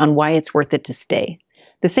focus on why it's worth it to stay.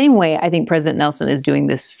 The same way I think President Nelson is doing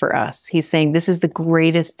this for us. He's saying this is the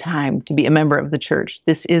greatest time to be a member of the church.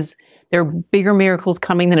 There are bigger miracles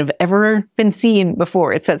coming than have ever been seen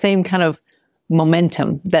before. It's that same kind of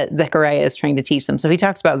momentum that Zechariah is trying to teach them. So he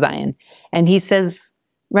talks about Zion and he says,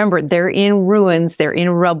 remember, they're in ruins, they're in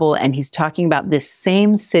rubble, and he's talking about this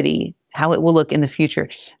same city, how it will look in the future.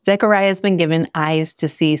 Zechariah has been given eyes to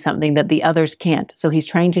see something that the others can't. So he's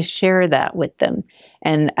trying to share that with them.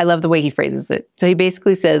 And I love the way he phrases it. So he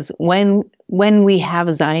basically says, when we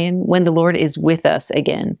have Zion, when the Lord is with us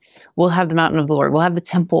again, we'll have the mountain of the Lord. We'll have the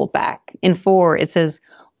temple back. In 4, it says,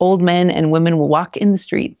 old men and women will walk in the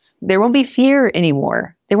streets. There won't be fear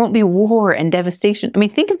anymore. There won't be war and devastation. I mean,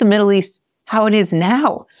 think of the Middle East, how it is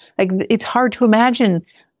now. Like, it's hard to imagine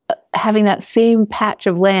having that same patch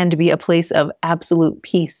of land to be a place of absolute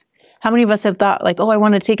peace. How many of us have thought like, oh, I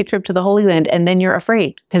want to take a trip to the Holy Land, and then you're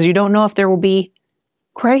afraid because you don't know if there will be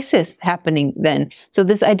crisis happening then. So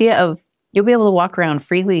this idea of you'll be able to walk around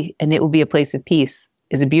freely and it will be a place of peace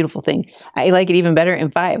is a beautiful thing. I like it even better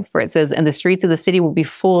in 5, where it says, and the streets of the city will be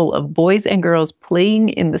full of boys and girls playing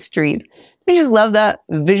in the street. I just love that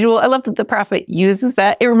visual. I love that the prophet uses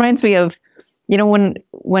that. It reminds me of,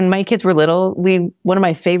 when my kids were little, one of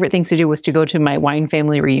my favorite things to do was to go to my wine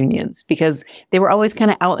family reunions because they were always kind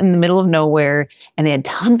of out in the middle of nowhere and they had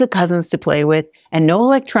tons of cousins to play with and no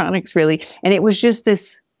electronics really. And it was just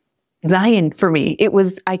this Zion for me. It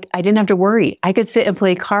was, I didn't have to worry. I could sit and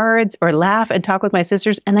play cards or laugh and talk with my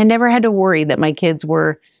sisters, and I never had to worry that my kids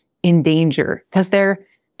were in danger because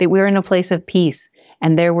we were in a place of peace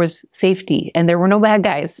and there was safety and there were no bad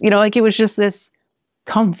guys. It was just this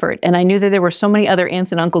comfort. And I knew that there were so many other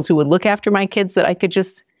aunts and uncles who would look after my kids that I could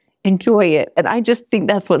just enjoy it. And I just think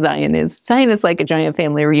that's what Zion is. Zion is like a giant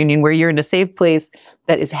family reunion where you're in a safe place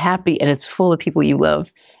that is happy and it's full of people you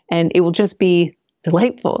love. And it will just be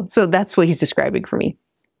delightful. So that's what he's describing for me.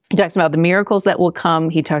 He talks about the miracles that will come.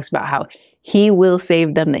 He talks about how he will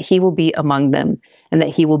save them, that he will be among them, and that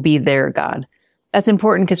he will be their God. That's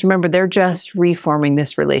important because remember, they're just reforming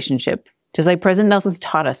this relationship. Just like President Nelson's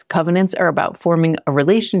taught us, covenants are about forming a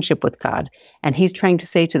relationship with God. And he's trying to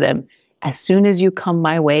say to them, as soon as you come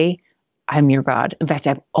my way, I'm your God. In fact,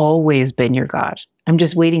 I've always been your God. I'm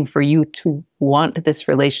just waiting for you to want this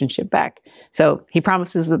relationship back. So he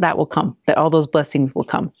promises that will come, that all those blessings will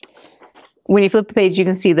come. When you flip the page, you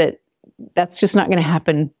can see that that's just not going to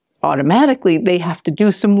happen automatically. They have to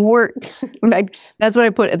do some work. In fact, that's what I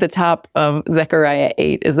put at the top of Zechariah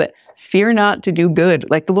 8, is that fear not to do good.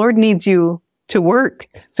 Like, the Lord needs you to work.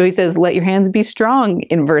 So he says, let your hands be strong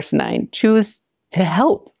in verse 9. Choose to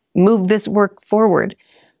help move this work forward.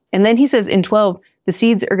 And then he says in 12, the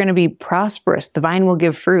seeds are going to be prosperous. The vine will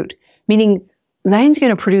give fruit, meaning Zion's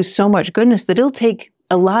going to produce so much goodness that it'll take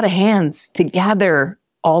a lot of hands to gather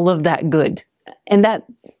all of that good. And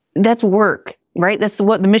that's work. Right? That's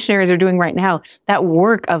what the missionaries are doing right now. That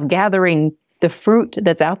work of gathering the fruit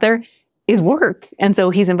that's out there is work. And so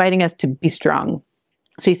he's inviting us to be strong.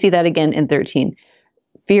 So you see that again in 13.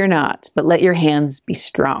 Fear not, but let your hands be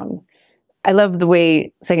strong. I love the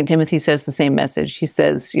way 2 Timothy says the same message. He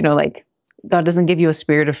says, like, God doesn't give you a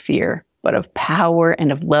spirit of fear, but of power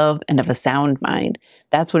and of love and of a sound mind.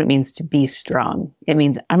 That's what it means to be strong. It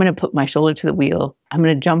means I'm going to put my shoulder to the wheel. I'm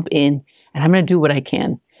going to jump in and I'm going to do what I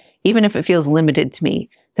can, even if it feels limited to me,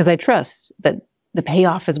 because I trust that the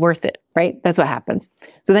payoff is worth it, right? That's what happens.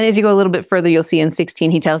 So then as you go a little bit further, you'll see in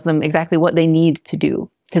 16, he tells them exactly what they need to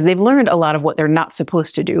do, because they've learned a lot of what they're not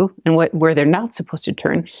supposed to do and where they're not supposed to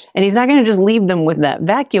turn. And he's not going to just leave them with that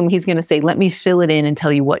vacuum. He's going to say, let me fill it in and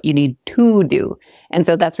tell you what you need to do. And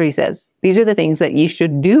so that's what he says. These are the things that ye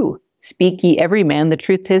should do. Speak ye every man the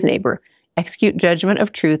truth to his neighbor. Execute judgment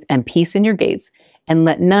of truth and peace in your gates. And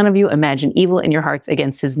let none of you imagine evil in your hearts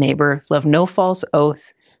against his neighbor. Love no false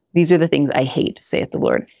oaths. These are the things I hate, saith the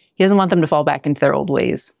Lord. He doesn't want them to fall back into their old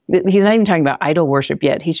ways. He's not even talking about idol worship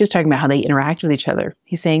yet. He's just talking about how they interact with each other.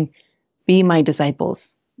 He's saying, be my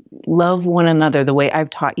disciples. Love one another the way I've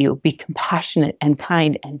taught you. Be compassionate and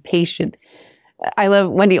kind and patient. I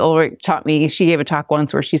love, Wendy Ulrich taught me, she gave a talk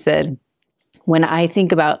once where she said, when I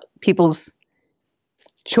think about people's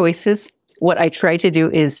choices, what I try to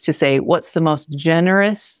do is to say, what's the most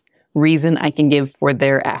generous reason I can give for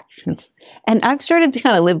their actions? And I've started to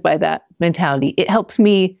kind of live by that mentality. It helps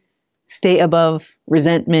me stay above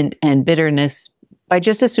resentment and bitterness by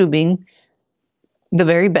just assuming the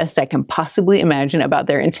very best I can possibly imagine about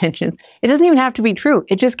their intentions. It doesn't even have to be true.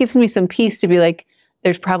 It just gives me some peace to be like,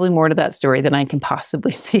 there's probably more to that story than I can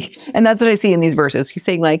possibly see. And that's what I see in these verses. He's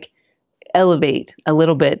saying, like, elevate a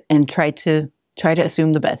little bit and try to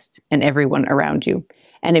assume the best in everyone around you.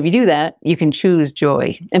 And if you do that, you can choose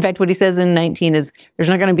joy. In fact, what he says in 19 is there's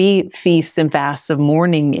not going to be feasts and fasts of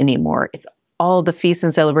mourning anymore. It's all the feasts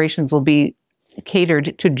and celebrations will be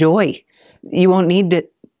catered to joy. You won't need to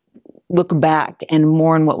look back and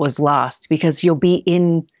mourn what was lost, because you'll be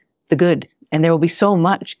in the good, and there will be so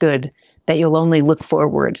much good that you'll only look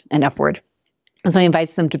forward and upward. And so he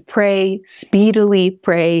invites them to pray, speedily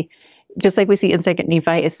pray. Just like we see in 2nd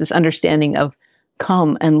Nephi, it's this understanding of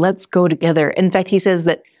come and let's go together. In fact, he says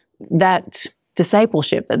that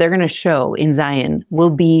discipleship that they're going to show in Zion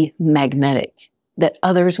will be magnetic, that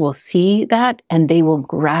others will see that and they will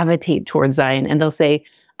gravitate towards Zion and they'll say,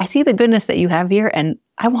 I see the goodness that you have here and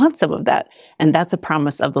I want some of that. And that's a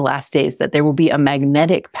promise of the last days, that there will be a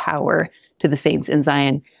magnetic power to the saints in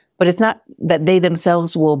Zion. But it's not that they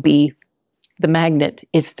themselves will be the magnet.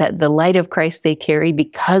 It's that the light of Christ they carry,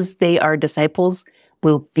 because they are disciples,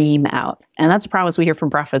 will beam out. And that's a promise we hear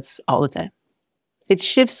from prophets all the time. It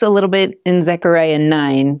shifts a little bit in Zechariah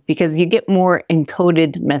 9 because you get more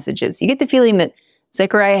encoded messages. You get the feeling that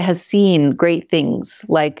Zechariah has seen great things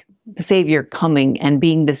like the Savior coming and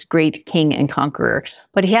being this great king and conqueror,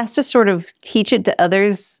 but he has to sort of teach it to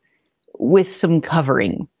others with some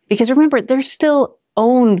covering. Because remember, they're still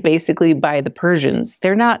owned basically by the Persians.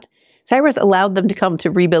 They're not, Cyrus allowed them to come to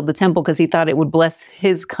rebuild the temple because he thought it would bless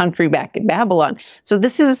his country back in Babylon. So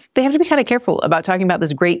they have to be kind of careful about talking about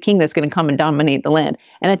this great king that's going to come and dominate the land.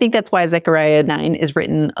 And I think that's why Zechariah 9 is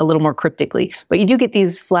written a little more cryptically. But you do get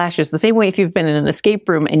these flashes, the same way if you've been in an escape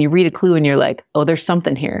room and you read a clue and you're like, oh, there's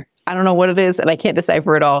something here. I don't know what it is and I can't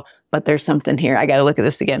decipher it all, but there's something here. I got to look at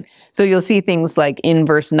this again. So you'll see things like in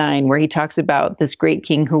verse 9 where he talks about this great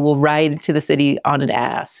king who will ride to the city on an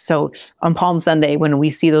ass. So on Palm Sunday, when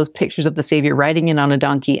we see those pictures of the Savior riding in on a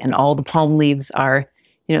donkey and all the palm leaves are,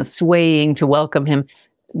 swaying to welcome him,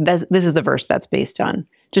 this is the verse that's based on.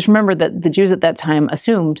 Just remember that the Jews at that time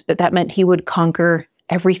assumed that that meant he would conquer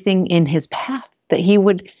everything in his path, that he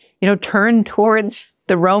would turn towards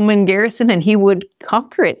the Roman garrison and he would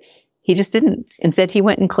conquer it. He just didn't. Instead, he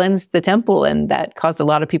went and cleansed the temple, and that caused a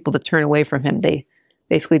lot of people to turn away from him. They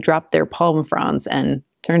basically dropped their palm fronds and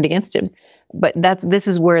turned against him. But this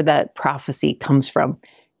is where that prophecy comes from.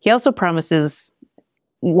 He also promises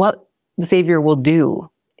what the Savior will do.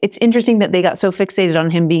 It's interesting that they got so fixated on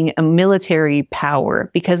him being a military power,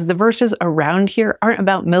 because the verses around here aren't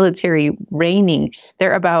about military reigning.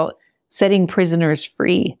 They're about setting prisoners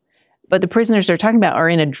free. But the prisoners they're talking about are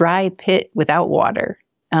in a dry pit without water.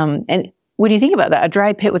 And when you think about that, a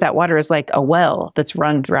dry pit without water is like a well that's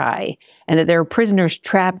run dry, and that there are prisoners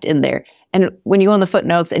trapped in there. And when you go in the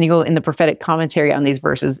footnotes and you go in the prophetic commentary on these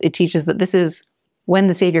verses, it teaches that this is when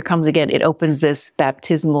the Savior comes again, it opens this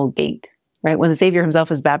baptismal gate, right? When the Savior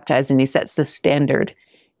himself is baptized and he sets the standard,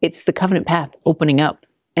 it's the covenant path opening up.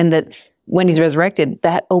 And that when he's resurrected,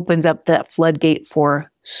 that opens up that floodgate for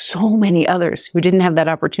so many others who didn't have that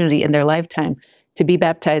opportunity in their lifetime to be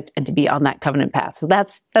baptized and to be on that covenant path. So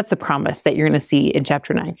that's the promise that you're going to see in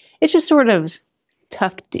chapter 9. It's just sort of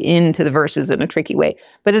tucked into the verses in a tricky way,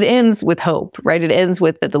 but it ends with hope, right? It ends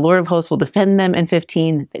with that the Lord of hosts will defend them in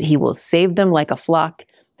 15, that he will save them like a flock,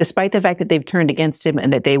 despite the fact that they've turned against him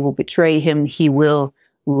and that they will betray him, he will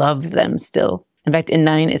love them still. In fact, in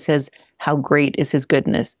 9, it says, how great is his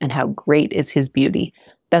goodness and how great is his beauty.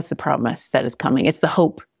 That's the promise that is coming. It's the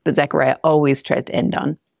hope that Zechariah always tries to end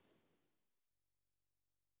on.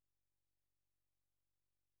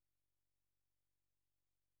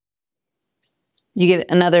 You get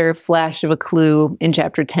another flash of a clue in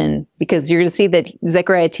chapter 10, because you're going to see that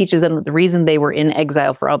Zechariah teaches them that the reason they were in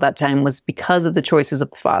exile for all that time was because of the choices of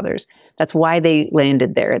the fathers. That's why they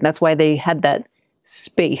landed there. And that's why they had that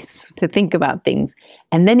space to think about things.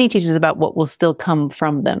 And then he teaches about what will still come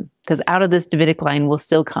from them, because out of this Davidic line will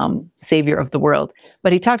still come the Savior of the world.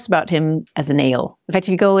 But he talks about him as a nail. In fact,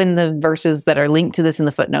 if you go in the verses that are linked to this in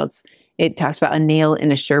the footnotes, it talks about a nail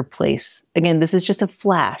in a sure place. Again, this is just a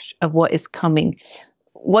flash of what is coming.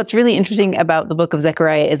 What's really interesting about the book of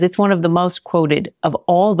Zechariah is it's one of the most quoted of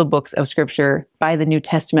all the books of Scripture by the New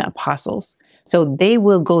Testament apostles. So they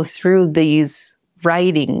will go through these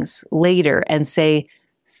writings later and say,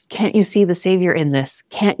 can't you see the Savior in this?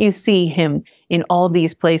 Can't you see him in all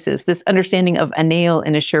these places? This understanding of a nail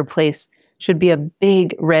in a sure place should be a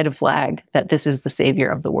big red flag that this is the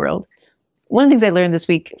Savior of the world. One of the things I learned this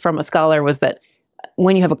week from a scholar was that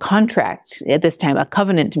when you have a contract at this time, a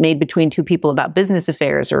covenant made between two people about business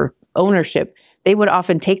affairs or ownership, they would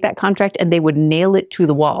often take that contract and they would nail it to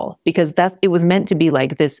the wall, because it was meant to be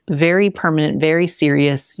like this very permanent, very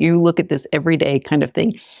serious, you look at this every day kind of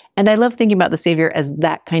thing. And I love thinking about the Savior as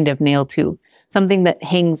that kind of nail too, something that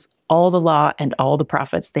hangs all the law and all the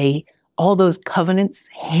prophets. All those covenants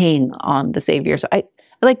hang on the Savior. So I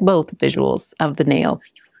like both visuals of the nail.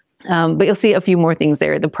 But you'll see a few more things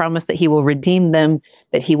there. The promise that he will redeem them,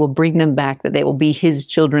 that he will bring them back, that they will be his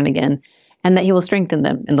children again, and that he will strengthen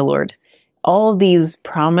them in the Lord. All these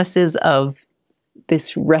promises of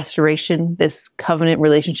this restoration, this covenant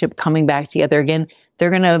relationship coming back together again,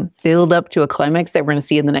 they're going to build up to a climax that we're going to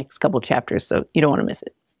see in the next couple chapters. So you don't want to miss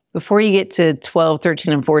it. Before you get to 12,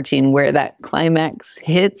 13, and 14, where that climax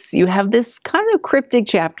hits, you have this kind of cryptic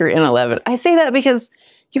chapter in 11. I say that because,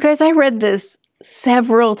 you guys, I read this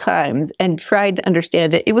several times and tried to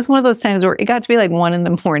understand it. It was one of those times where it got to be like 1 in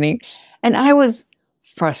the morning and I was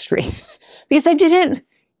frustrated because I didn't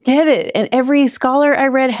get it. And every scholar I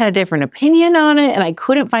read had a different opinion on it, and I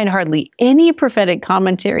couldn't find hardly any prophetic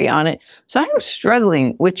commentary on it. So I was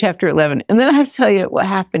struggling with chapter 11. And then I have to tell you what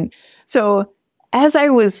happened. So as I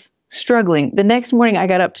was struggling, the next morning I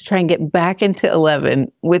got up to try and get back into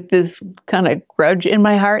 11 with this kind of grudge in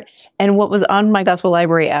my heart. And what was on my Gospel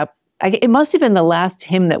Library app, it must have been the last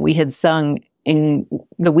hymn that we had sung in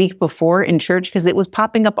the week before in church, because it was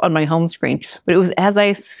popping up on my home screen. But it was as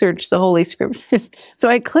I searched the Holy Scriptures. So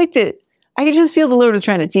I clicked it. I could just feel the Lord was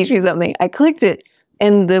trying to teach me something. I clicked it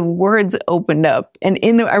and the words opened up. And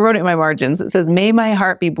I wrote it in my margins. It says, may my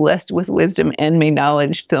heart be blessed with wisdom and may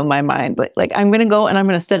knowledge fill my mind. Like I'm going to go and I'm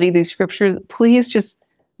going to study these scriptures. Please just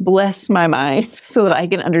bless my mind so that I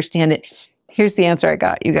can understand it. Here's the answer I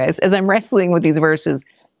got, you guys. As I'm wrestling with these verses,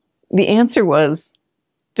 the answer was,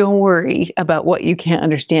 don't worry about what you can't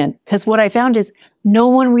understand. Because what I found is no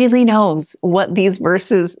one really knows what these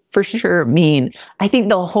verses for sure mean. I think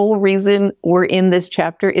the whole reason we're in this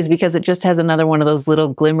chapter is because it just has another one of those little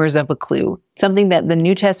glimmers of a clue, something that the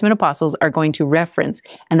New Testament apostles are going to reference.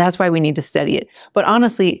 And that's why we need to study it. But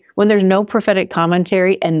honestly, when there's no prophetic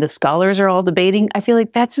commentary and the scholars are all debating, I feel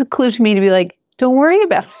like that's a clue to me to be like, don't worry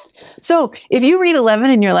about it. So if you read 11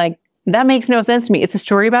 and you're like, that makes no sense to me. It's a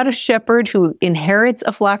story about a shepherd who inherits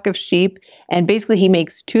a flock of sheep, and basically he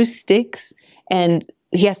makes 2 sticks and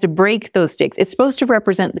he has to break those sticks. It's supposed to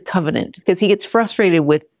represent the covenant because he gets frustrated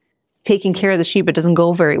with taking care of the sheep. It doesn't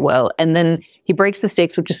go very well. And then he breaks the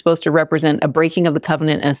sticks, which is supposed to represent a breaking of the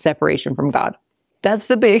covenant and a separation from God. That's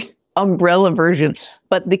the big umbrella version.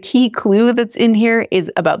 But the key clue that's in here is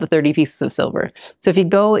about the 30 pieces of silver. So if you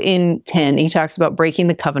go in 10, he talks about breaking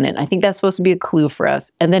the covenant. I think that's supposed to be a clue for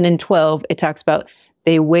us. And then in 12, it talks about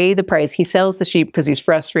they weigh the price. He sells the sheep because he's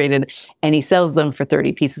frustrated, and he sells them for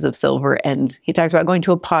 30 pieces of silver. And he talks about going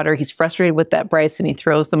to a potter. He's frustrated with that price and he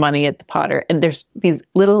throws the money at the potter. And there's these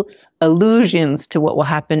little allusions to what will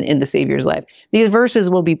happen in the Savior's life. These verses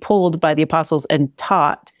will be pulled by the apostles and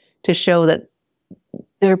taught to show that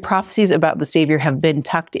their prophecies about the Savior have been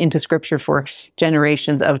tucked into Scripture for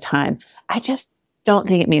generations of time. I just don't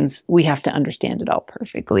think it means we have to understand it all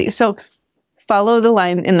perfectly. So follow the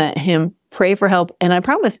line in that hymn, pray for help, and I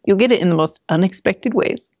promise you'll get it in the most unexpected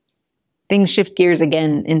ways. Things shift gears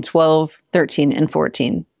again in 12, 13, and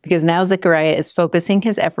 14, because now Zechariah is focusing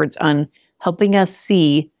his efforts on helping us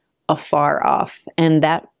see afar off. And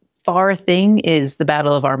that far thing is the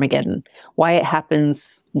Battle of Armageddon, why it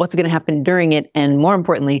happens, what's going to happen during it, and more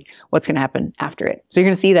importantly, what's going to happen after it. So you're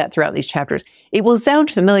going to see that throughout these chapters. It will sound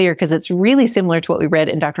familiar because it's really similar to what we read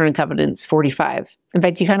in Doctrine and Covenants 45. In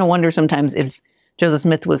fact, you kind of wonder sometimes if Joseph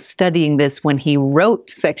Smith was studying this when he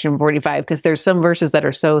wrote section 45, because there's some verses that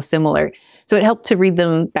are so similar. So it helped to read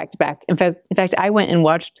them back to back. In fact, I went and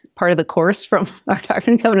watched part of the course from our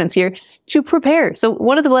Doctrine and Covenants here to prepare. So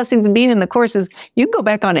one of the blessings of being in the course is you can go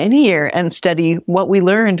back on any year and study what we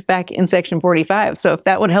learned back in section 45. So if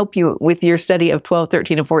that would help you with your study of 12,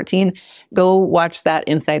 13, and 14, go watch that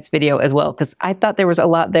Insights video as well, because I thought there was a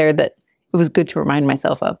lot there that it was good to remind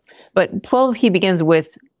myself of. But 12, he begins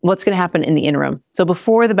with what's going to happen in the interim. So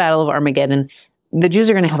before the Battle of Armageddon, the Jews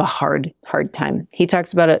are going to have a hard time. He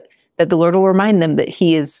talks about it, that the Lord will remind them that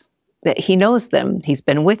he knows them, he's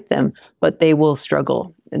been with them, but they will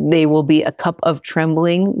struggle. They will be a cup of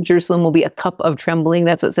trembling. Jerusalem will be a cup of trembling.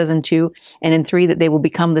 That's what it says in 2. And in 3, that they will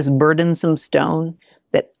become this burdensome stone,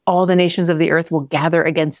 that all the nations of the earth will gather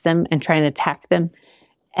against them and try and attack them.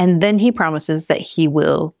 And then he promises that he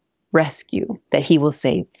will rescue, that he will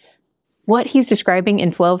save. What he's describing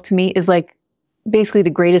in 12 to me is like basically the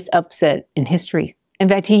greatest upset in history. In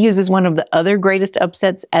fact, he uses one of the other greatest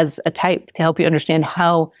upsets as a type to help you understand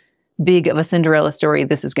how big of a Cinderella story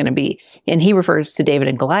this is going to be. And he refers to David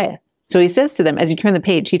and Goliath. So he says to them, as you turn the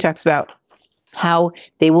page, he talks about how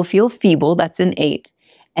they will feel feeble. That's in 8.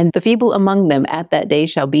 And the feeble among them at that day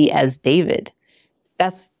shall be as David.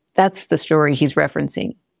 That's the story he's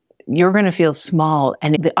referencing. You're going to feel small,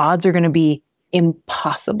 and the odds are going to be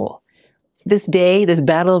impossible. This day, this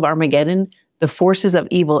Battle of Armageddon, the forces of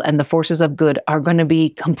evil and the forces of good are going to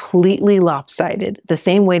be completely lopsided, the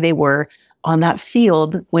same way they were on that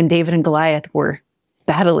field when David and Goliath were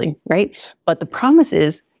battling, right? But the promise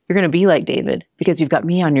is you're going to be like David because you've got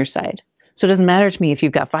me on your side. So it doesn't matter to me if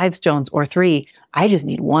you've got 5 stones or 3. I just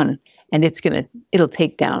need 1, and it'll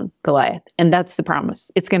take down Goliath. And that's the promise.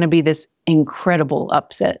 It's going to be this incredible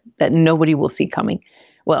upset that nobody will see coming.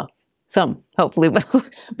 Well, some hopefully will,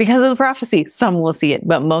 because of the prophecy. Some will see it,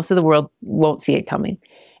 but most of the world won't see it coming.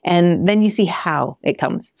 And then you see how it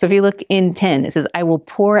comes. So if you look in 10, it says, I will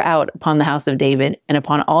pour out upon the house of David and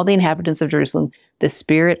upon all the inhabitants of Jerusalem the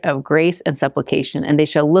spirit of grace and supplication, and they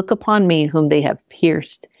shall look upon me whom they have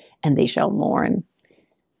pierced, and they shall mourn.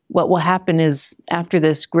 What will happen is after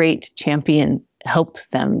this great champion helps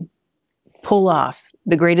them pull off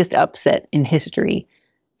the greatest upset in history,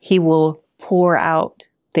 he will pour out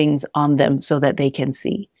things on them so that they can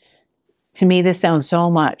see. To me, this sounds so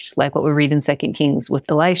much like what we read in 2 Kings with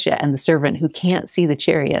Elisha and the servant who can't see the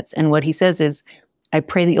chariots. And what he says is, I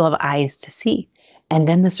pray that you'll have eyes to see. And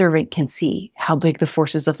then the servant can see how big the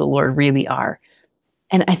forces of the Lord really are.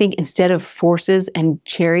 And I think instead of forces and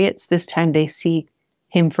chariots, this time they see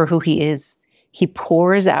him for who he is. He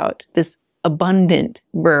pours out this abundant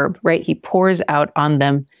verb, right? He pours out on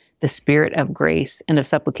them the spirit of grace and of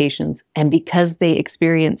supplications. And because they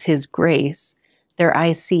experience his grace, their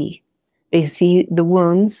eyes see. They see the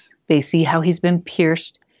wounds, they see how he's been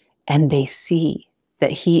pierced, and they see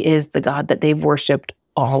that he is the God that they've worshiped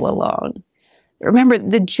all along. Remember,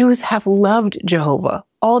 the Jews have loved Jehovah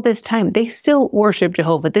all this time. They still worship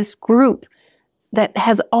Jehovah. This group that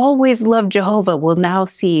has always loved Jehovah will now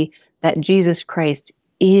see that Jesus Christ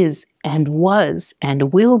is and was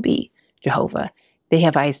and will be Jehovah. They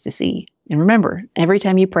have eyes to see. And remember, every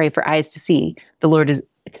time you pray for eyes to see, the Lord is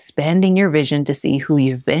expanding your vision to see who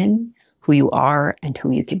you've been, who you are, and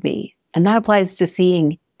who you can be. And that applies to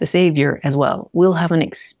seeing the Savior as well. We'll have an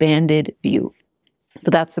expanded view.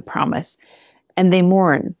 So that's the promise. And they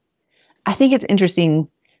mourn. I think it's interesting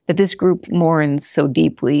that this group mourns so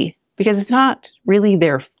deeply because it's not really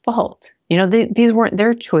their fault. You know, these weren't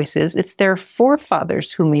their choices. It's their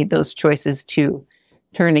forefathers who made those choices to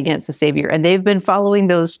turn against the Savior. And they've been following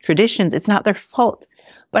those traditions. It's not their fault.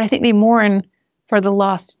 But I think they mourn for the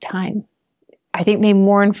lost time. I think they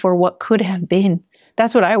mourn for what could have been.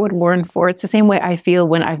 That's what I would mourn for. It's the same way I feel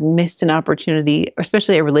when I've missed an opportunity, or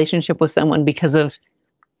especially a relationship with someone because of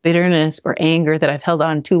bitterness or anger that I've held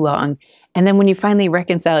on too long. And then when you finally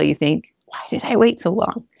reconcile, you think, why did I wait so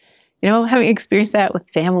long? You know, having experienced that with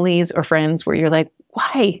families or friends where you're like,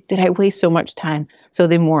 why did I waste so much time? So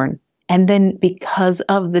they mourn. And then because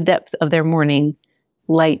of the depth of their mourning,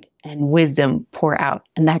 light and wisdom pour out.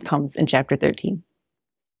 And that comes in chapter 13.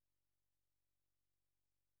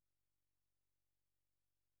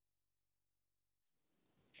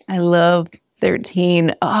 I love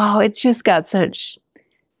 13. Oh, it's just got such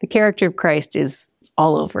The character of Christ is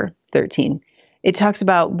all over 13. It talks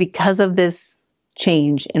about because of this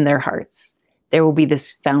change in their hearts, there will be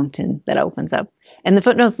this fountain that opens up. And the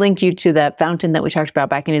footnotes link you to that fountain that we talked about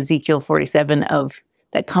back in Ezekiel 47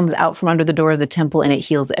 that comes out from under the door of the temple and it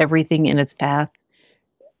heals everything in its path.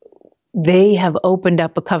 They have opened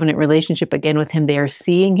up a covenant relationship again with him. They are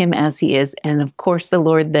seeing him as he is. And of course, the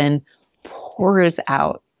Lord then pours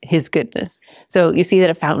out his goodness. So you see that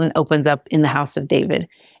a fountain opens up in the house of David.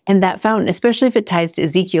 And that fountain, especially if it ties to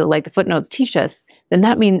Ezekiel, like the footnotes teach us, then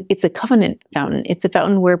that means it's a covenant fountain. It's a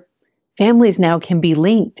fountain where families now can be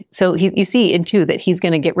linked. So you see in 2 that he's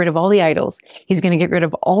going to get rid of all the idols. He's going to get rid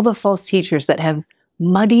of all the false teachers that have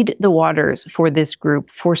muddied the waters for this group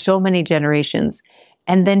for so many generations.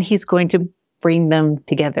 And then he's going to bring them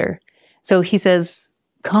together. So he says,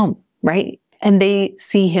 come, right? And they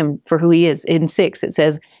see him for who he is. In 6, it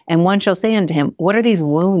says, and one shall say unto him, what are these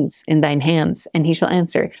wounds in thine hands? And he shall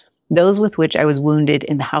answer, those with which I was wounded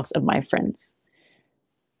in the house of my friends.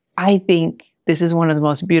 I think this is one of the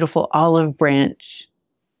most beautiful olive branch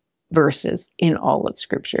verses in all of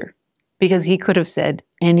Scripture, because he could have said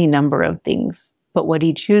any number of things. But what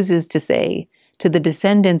he chooses to say to the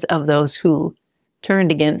descendants of those who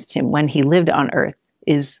turned against him when he lived on earth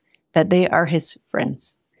is that they are his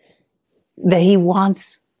friends, that he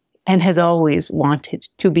wants and has always wanted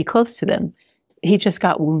to be close to them. He just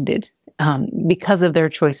got wounded because of their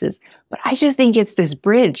choices. But I just think it's this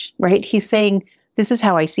bridge, right? He's saying, this is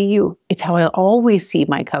how I see you. It's how I always see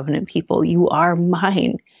my covenant people. You are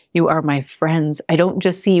mine. You are my friends. I don't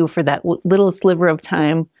just see you for that little sliver of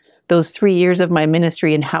time, those 3 years of my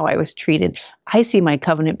ministry and how I was treated. I see my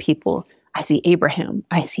covenant people. I see Abraham,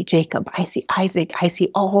 I see Jacob, I see Isaac, I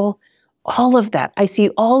see all of that. I see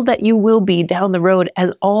all that you will be down the road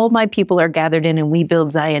as all my people are gathered in and we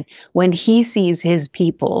build Zion. When he sees his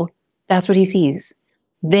people, that's what he sees.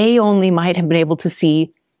 They only might have been able to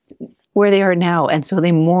see where they are now. And so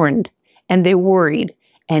they mourned and they worried.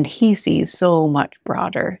 And he sees so much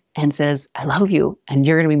broader and says, I love you and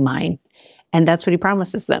you're going to be mine. And that's what he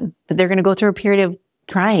promises them, that they're going to go through a period of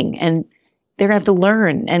trying and they're going to have to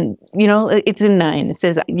learn. And, it's in 9. It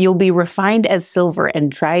says, you'll be refined as silver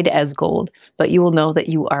and tried as gold, but you will know that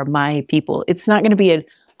you are my people. It's not going to be an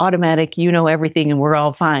automatic, everything and we're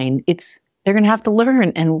all fine. They're going to have to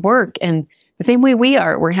learn and work. And the same way we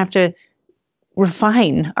are, we're going to have to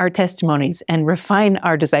refine our testimonies and refine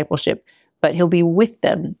our discipleship, but he'll be with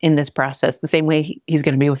them in this process, the same way he's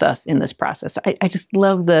going to be with us in this process. I just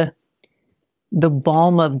love the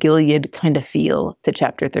balm of Gilead kind of feel to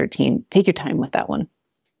chapter 13. Take your time with that one.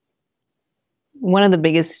 One of the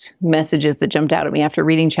biggest messages that jumped out at me after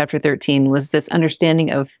reading chapter 13 was this understanding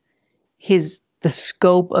of the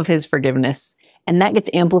scope of his forgiveness. And that gets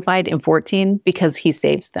amplified in 14 because he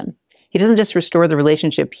saves them. He doesn't just restore the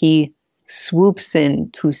relationship, he swoops in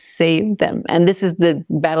to save them. And this is the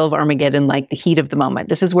Battle of Armageddon, like the heat of the moment.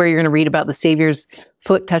 This is where you're going to read about the Savior's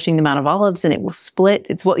foot touching the Mount of Olives and it will split.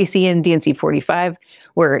 It's what you see in D&C 45,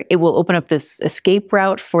 where it will open up this escape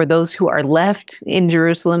route for those who are left in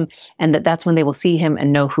Jerusalem, and that's when they will see him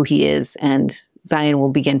and know who he is, and Zion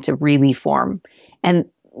will begin to really form. And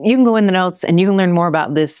you can go in the notes and you can learn more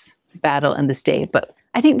about this battle and this day. But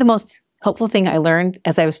I think the most helpful thing I learned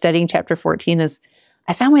as I was studying chapter 14 is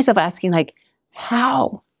I found myself asking,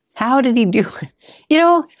 how? How did he do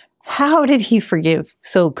it? How did he forgive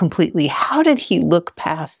so completely? How did he look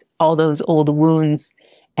past all those old wounds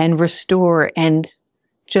and restore and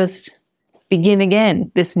just begin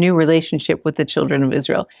again this new relationship with the children of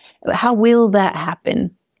Israel? How will that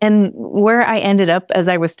happen? And where I ended up as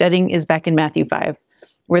I was studying is back in Matthew 5,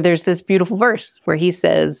 where there's this beautiful verse where he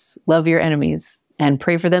says, love your enemies and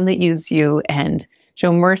pray for them that use you and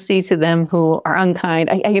show mercy to them who are unkind.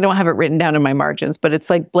 I don't have it written down in my margins, but it's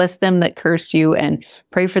like, bless them that curse you and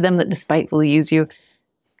pray for them that despitefully use you.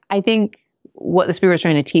 I think what the Spirit was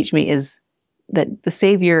trying to teach me is that the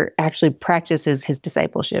Savior actually practices his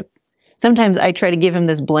discipleship. Sometimes I try to give him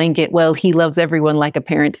this blanket, well, he loves everyone like a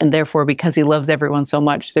parent, and therefore because he loves everyone so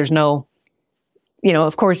much, there's no,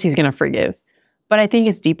 of course he's going to forgive. But I think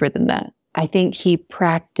it's deeper than that. I think he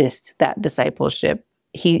practiced that discipleship.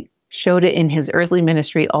 He showed it in his earthly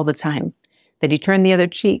ministry all the time, that he turned the other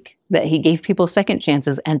cheek, that he gave people second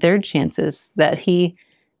chances and third chances, that he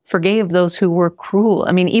forgave those who were cruel.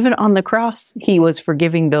 I mean, even on the cross, he was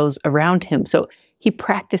forgiving those around him. So he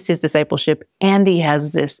practiced his discipleship and he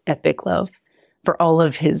has this epic love for all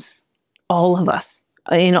of us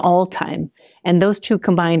in all time. And those two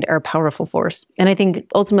combined are a powerful force. And I think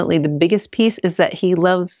ultimately the biggest piece is that he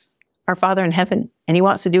loves our Father in heaven and he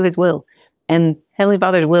wants to do his will. And Heavenly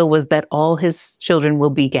Father's will was that all his children will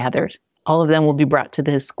be gathered. all of them will be brought to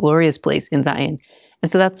this glorious place in Zion.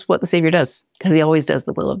 And so that's what the Savior does, because he always does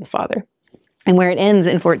the will of the Father. And where it ends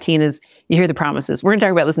in 14 is you hear the promises. We're going to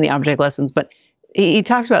talk about this in the object lessons, but he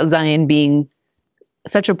talks about Zion being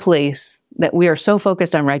such a place that we are so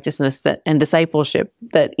focused on righteousness and discipleship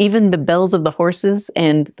that even the bells of the horses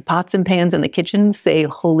and the pots and pans in the kitchen say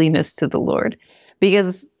holiness to the Lord,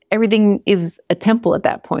 because everything is a temple at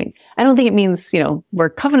that point. I don't think it means, where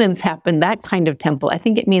covenants happen, that kind of temple. I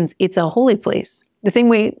think it means it's a holy place. The same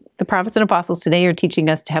way the prophets and apostles today are teaching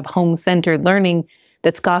us to have home-centered learning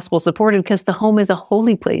that's gospel-supported, because the home is a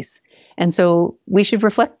holy place. And so we should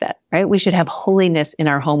reflect that, right? We should have holiness in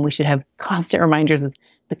our home. We should have constant reminders of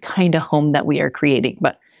the kind of home that we are creating.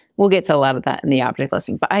 But we'll get to a lot of that in the object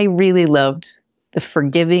lessons. But I really loved the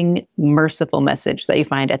forgiving, merciful message that you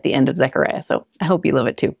find at the end of Zechariah. So I hope you love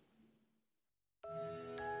it too.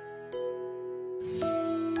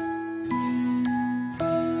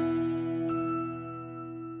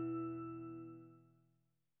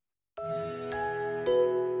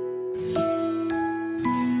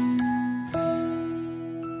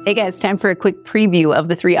 Hey guys, time for a quick preview of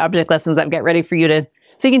the 3 object lessons I've got ready for you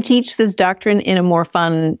so you can teach this doctrine in a more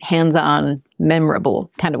fun, hands-on,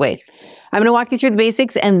 memorable kind of way. I'm going to walk you through the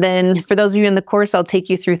basics, and then for those of you in the course, I'll take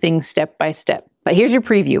you through things step by step. But here's your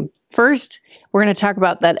preview. First, we're going to talk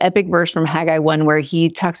about that epic verse from Haggai 1 where he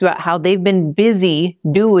talks about how they've been busy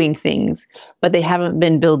doing things, but they haven't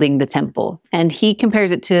been building the temple. And he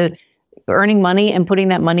compares it to earning money and putting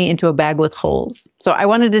that money into a bag with holes. So I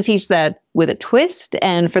wanted to teach that with a twist,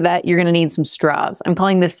 and for that, you're going to need some straws. I'm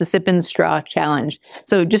calling this the Sip and Straw Challenge.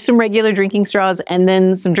 So just some regular drinking straws and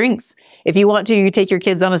then some drinks. If you want to, you take your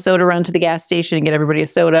kids on a soda run to the gas station and get everybody a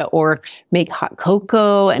soda, or make hot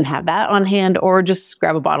cocoa and have that on hand, or just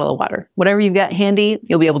grab a bottle of water. Whatever you've got handy,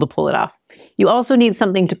 you'll be able to pull it off. You also need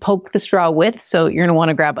something to poke the straw with, so you're going to want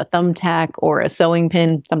to grab a thumbtack or a sewing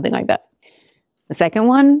pin, something like that. The second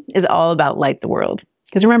one is all about light the world.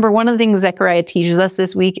 Because remember, one of the things Zechariah teaches us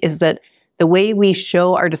this week is that the way we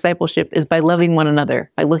show our discipleship is by loving one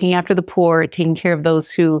another, by looking after the poor, taking care of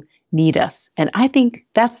those who need us. And I think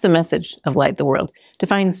that's the message of Light the World, to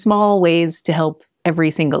find small ways to help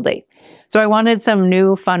every single day. So I wanted some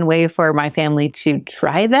new fun way for my family to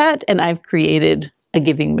try that, and I've created a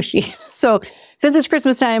giving machine. So since it's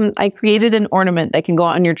Christmas time, I created an ornament that can go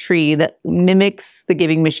on your tree that mimics the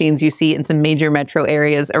giving machines you see in some major metro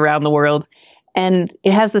areas around the world. And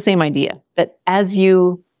it has the same idea, that as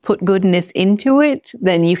you put goodness into it,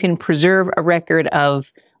 then you can preserve a record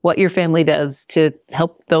of what your family does to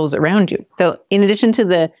help those around you. So in addition to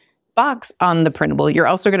the box on the printable, you're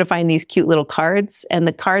also going to find these cute little cards. And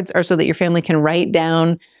the cards are so that your family can write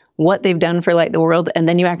down what they've done for Light the World, and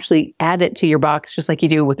then you actually add it to your box, just like you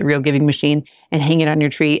do with the real giving machine, and hang it on your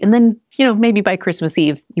tree. And then, maybe by Christmas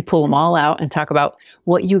Eve, you pull them all out and talk about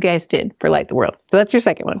what you guys did for Light the World. So that's your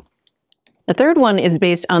second one. The third one is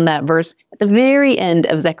based on that verse at the very end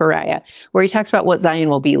of Zechariah, where he talks about what Zion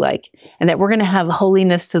will be like, and that we're going to have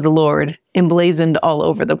holiness to the Lord emblazoned all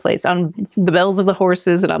over the place, on the bells of the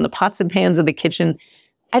horses and on the pots and pans of the kitchen.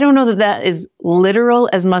 I don't know that that is literal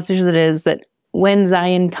as much as it is that when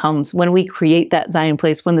Zion comes, when we create that Zion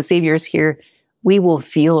place, when the Savior is here, we will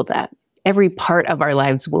feel that. Every part of our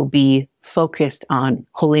lives will be focused on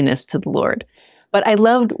holiness to the Lord. But I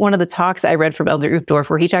loved one of the talks I read from Elder Uchtdorf,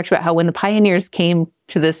 where he talks about how when the pioneers came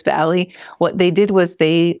to this valley, what they did was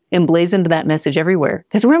they emblazoned that message everywhere.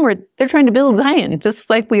 Because remember, they're trying to build Zion, just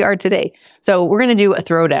like we are today. So we're going to do a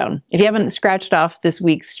throwdown. If you haven't scratched off this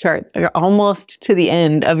week's chart, you're almost to the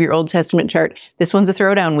end of your Old Testament chart. This one's a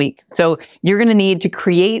throwdown week. So you're going to need to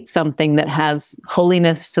create something that has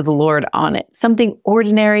holiness to the Lord on it. Something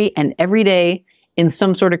ordinary and everyday, in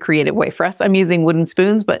some sort of creative way. For us, I'm using wooden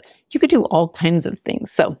spoons, but you could do all kinds of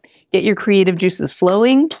things. So get your creative juices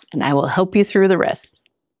flowing, and I will help you through the rest.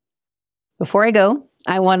 Before I go,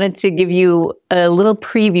 I wanted to give you a little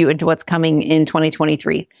preview into what's coming in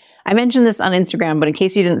 2023. I mentioned this on Instagram, but in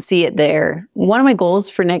case you didn't see it there, one of my goals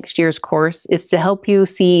for next year's course is to help you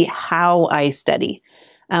see how I study.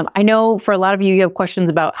 I know for a lot of you, you have questions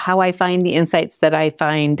about how I find the insights that I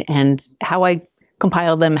find and how I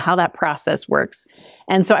compile them, how that process works.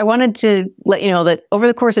 And so I wanted to let you know that over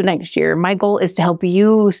the course of next year, my goal is to help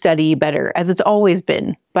you study better, as it's always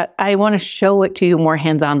been, but I want to show it to you more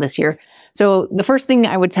hands-on this year. So the first thing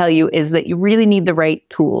I would tell you is that you really need the right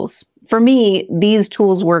tools. For me, these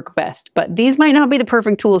tools work best, but these might not be the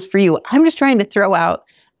perfect tools for you. I'm just trying to throw out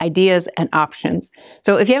ideas and options.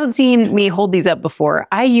 So if you haven't seen me hold these up before,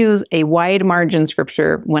 I use a wide margin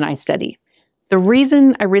scripture when I study. The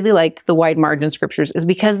reason I really like the wide margin scriptures is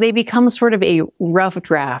because they become sort of a rough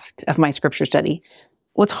draft of my scripture study.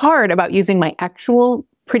 What's hard about using my actual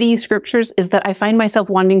pretty scriptures is that I find myself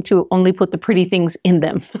wanting to only put the pretty things in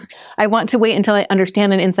them. I want to wait until I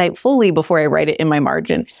understand an insight fully before I write it in my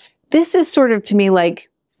margin. This is sort of, to me, like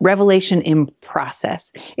revelation in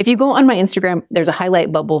process. If you go on my Instagram, there's a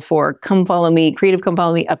highlight bubble for Come Follow Me, Creative Come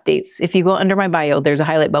Follow Me updates. If you go under my bio, there's a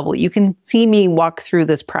highlight bubble. You can see me walk through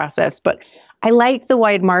this process, but I like the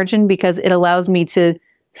wide margin because it allows me to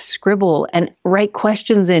scribble and write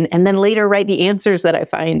questions in, and then later write the answers that I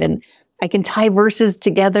find. And I can tie verses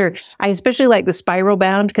together. I especially like the spiral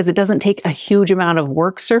bound because it doesn't take a huge amount of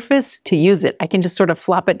work surface to use it. I can just sort of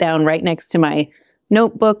flop it down right next to my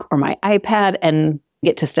notebook or my iPad and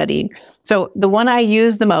get to studying. So the one I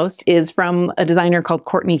use the most is from a designer called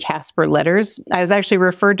Courtney Casper Letters. I was actually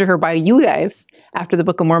referred to her by you guys after the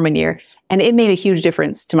Book of Mormon year, and it made a huge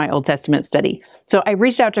difference to my Old Testament study. So I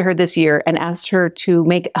reached out to her this year and asked her to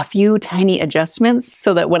make a few tiny adjustments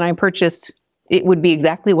so that when I purchased, it would be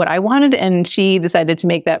exactly what I wanted, and she decided to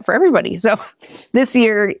make that for everybody. So this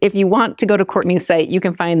year, if you want to go to Courtney's site, you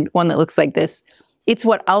can find one that looks like this. It's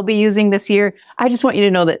what I'll be using this year. I just want you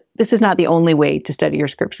to know that this is not the only way to study your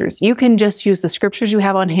scriptures. You can just use the scriptures you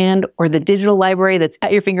have on hand or the digital library that's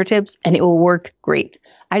at your fingertips, and it will work great.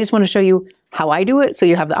 I just want to show you how I do it so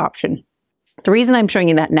you have the option. The reason I'm showing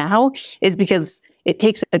you that now is because it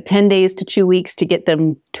takes 10 days to 2 weeks to get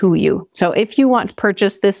them to you. So if you want to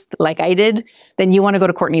purchase this like I did, then you want to go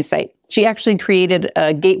to Courtney's site. She actually created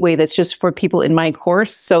a gateway that's just for people in my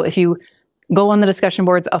course. So if you go on the discussion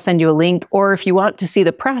boards, I'll send you a link. Or if you want to see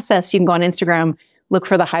the process, you can go on Instagram, look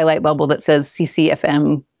for the highlight bubble that says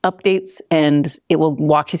CCFM updates, and it will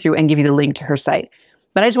walk you through and give you the link to her site.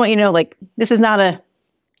 But I just want you to know, like, this is not a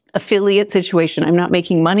affiliate situation. I'm not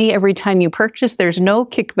making money every time you purchase. There's no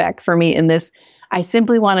kickback for me in this. I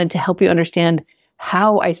simply wanted to help you understand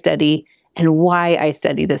how I study and why I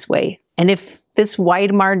study this way. And if this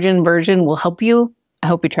wide margin version will help you, I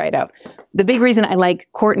hope you try it out. The big reason I like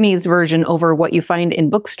Courtney's version over what you find in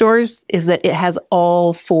bookstores is that it has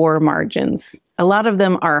all 4 margins. A lot of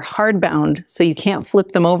them are hardbound, so you can't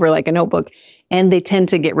flip them over like a notebook, and they tend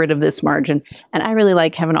to get rid of this margin. And I really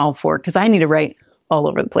like having all 4 because I need to write all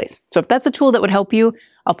over the place. So if that's a tool that would help you,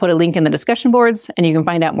 I'll put a link in the discussion boards, and you can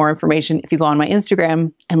find out more information if you go on my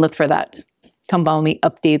Instagram and look for that Come Follow Me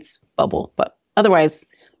updates bubble. But otherwise,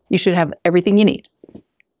 you should have everything you need.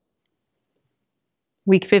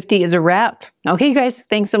 Week 50 is a wrap. Okay, you guys,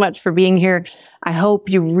 thanks so much for being here. I hope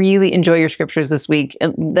you really enjoy your scriptures this week,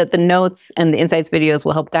 and that the notes and the insights videos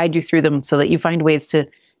will help guide you through them so that you find ways to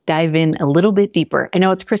dive in a little bit deeper. I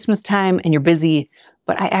know it's Christmas time and you're busy,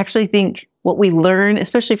 but I actually think what we learn,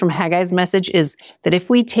 especially from Haggai's message, is that if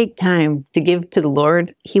we take time to give to the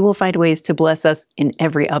Lord, He will find ways to bless us in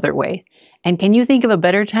every other way. And can you think of a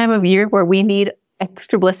better time of year where we need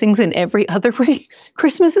extra blessings in every other way?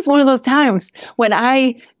 Christmas is one of those times when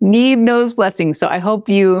I need those blessings. So I hope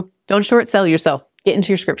you don't short sell yourself. Get into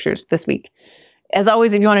your scriptures this week. As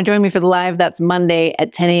always, if you want to join me for the live, that's Monday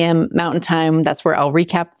at 10 a.m. Mountain Time. That's where I'll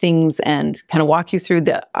recap things and kind of walk you through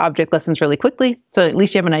the object lessons really quickly, so at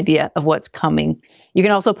least you have an idea of what's coming. You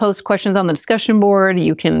can also post questions on the discussion board.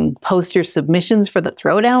 You can post your submissions for the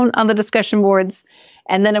throwdown on the discussion boards.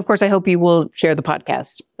 And then, of course, I hope you will share the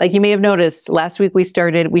podcast. Like you may have noticed, last week we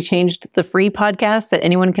changed the free podcast that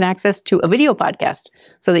anyone can access to a video podcast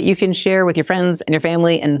so that you can share with your friends and your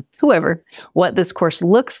family and whoever what this course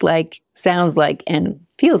looks like, sounds like, and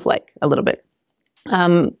feels like a little bit.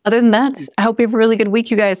 Other than that, I hope you have a really good week,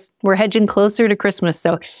 you guys. We're hedging closer to Christmas,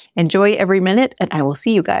 so enjoy every minute, and I will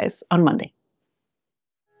see you guys on Monday.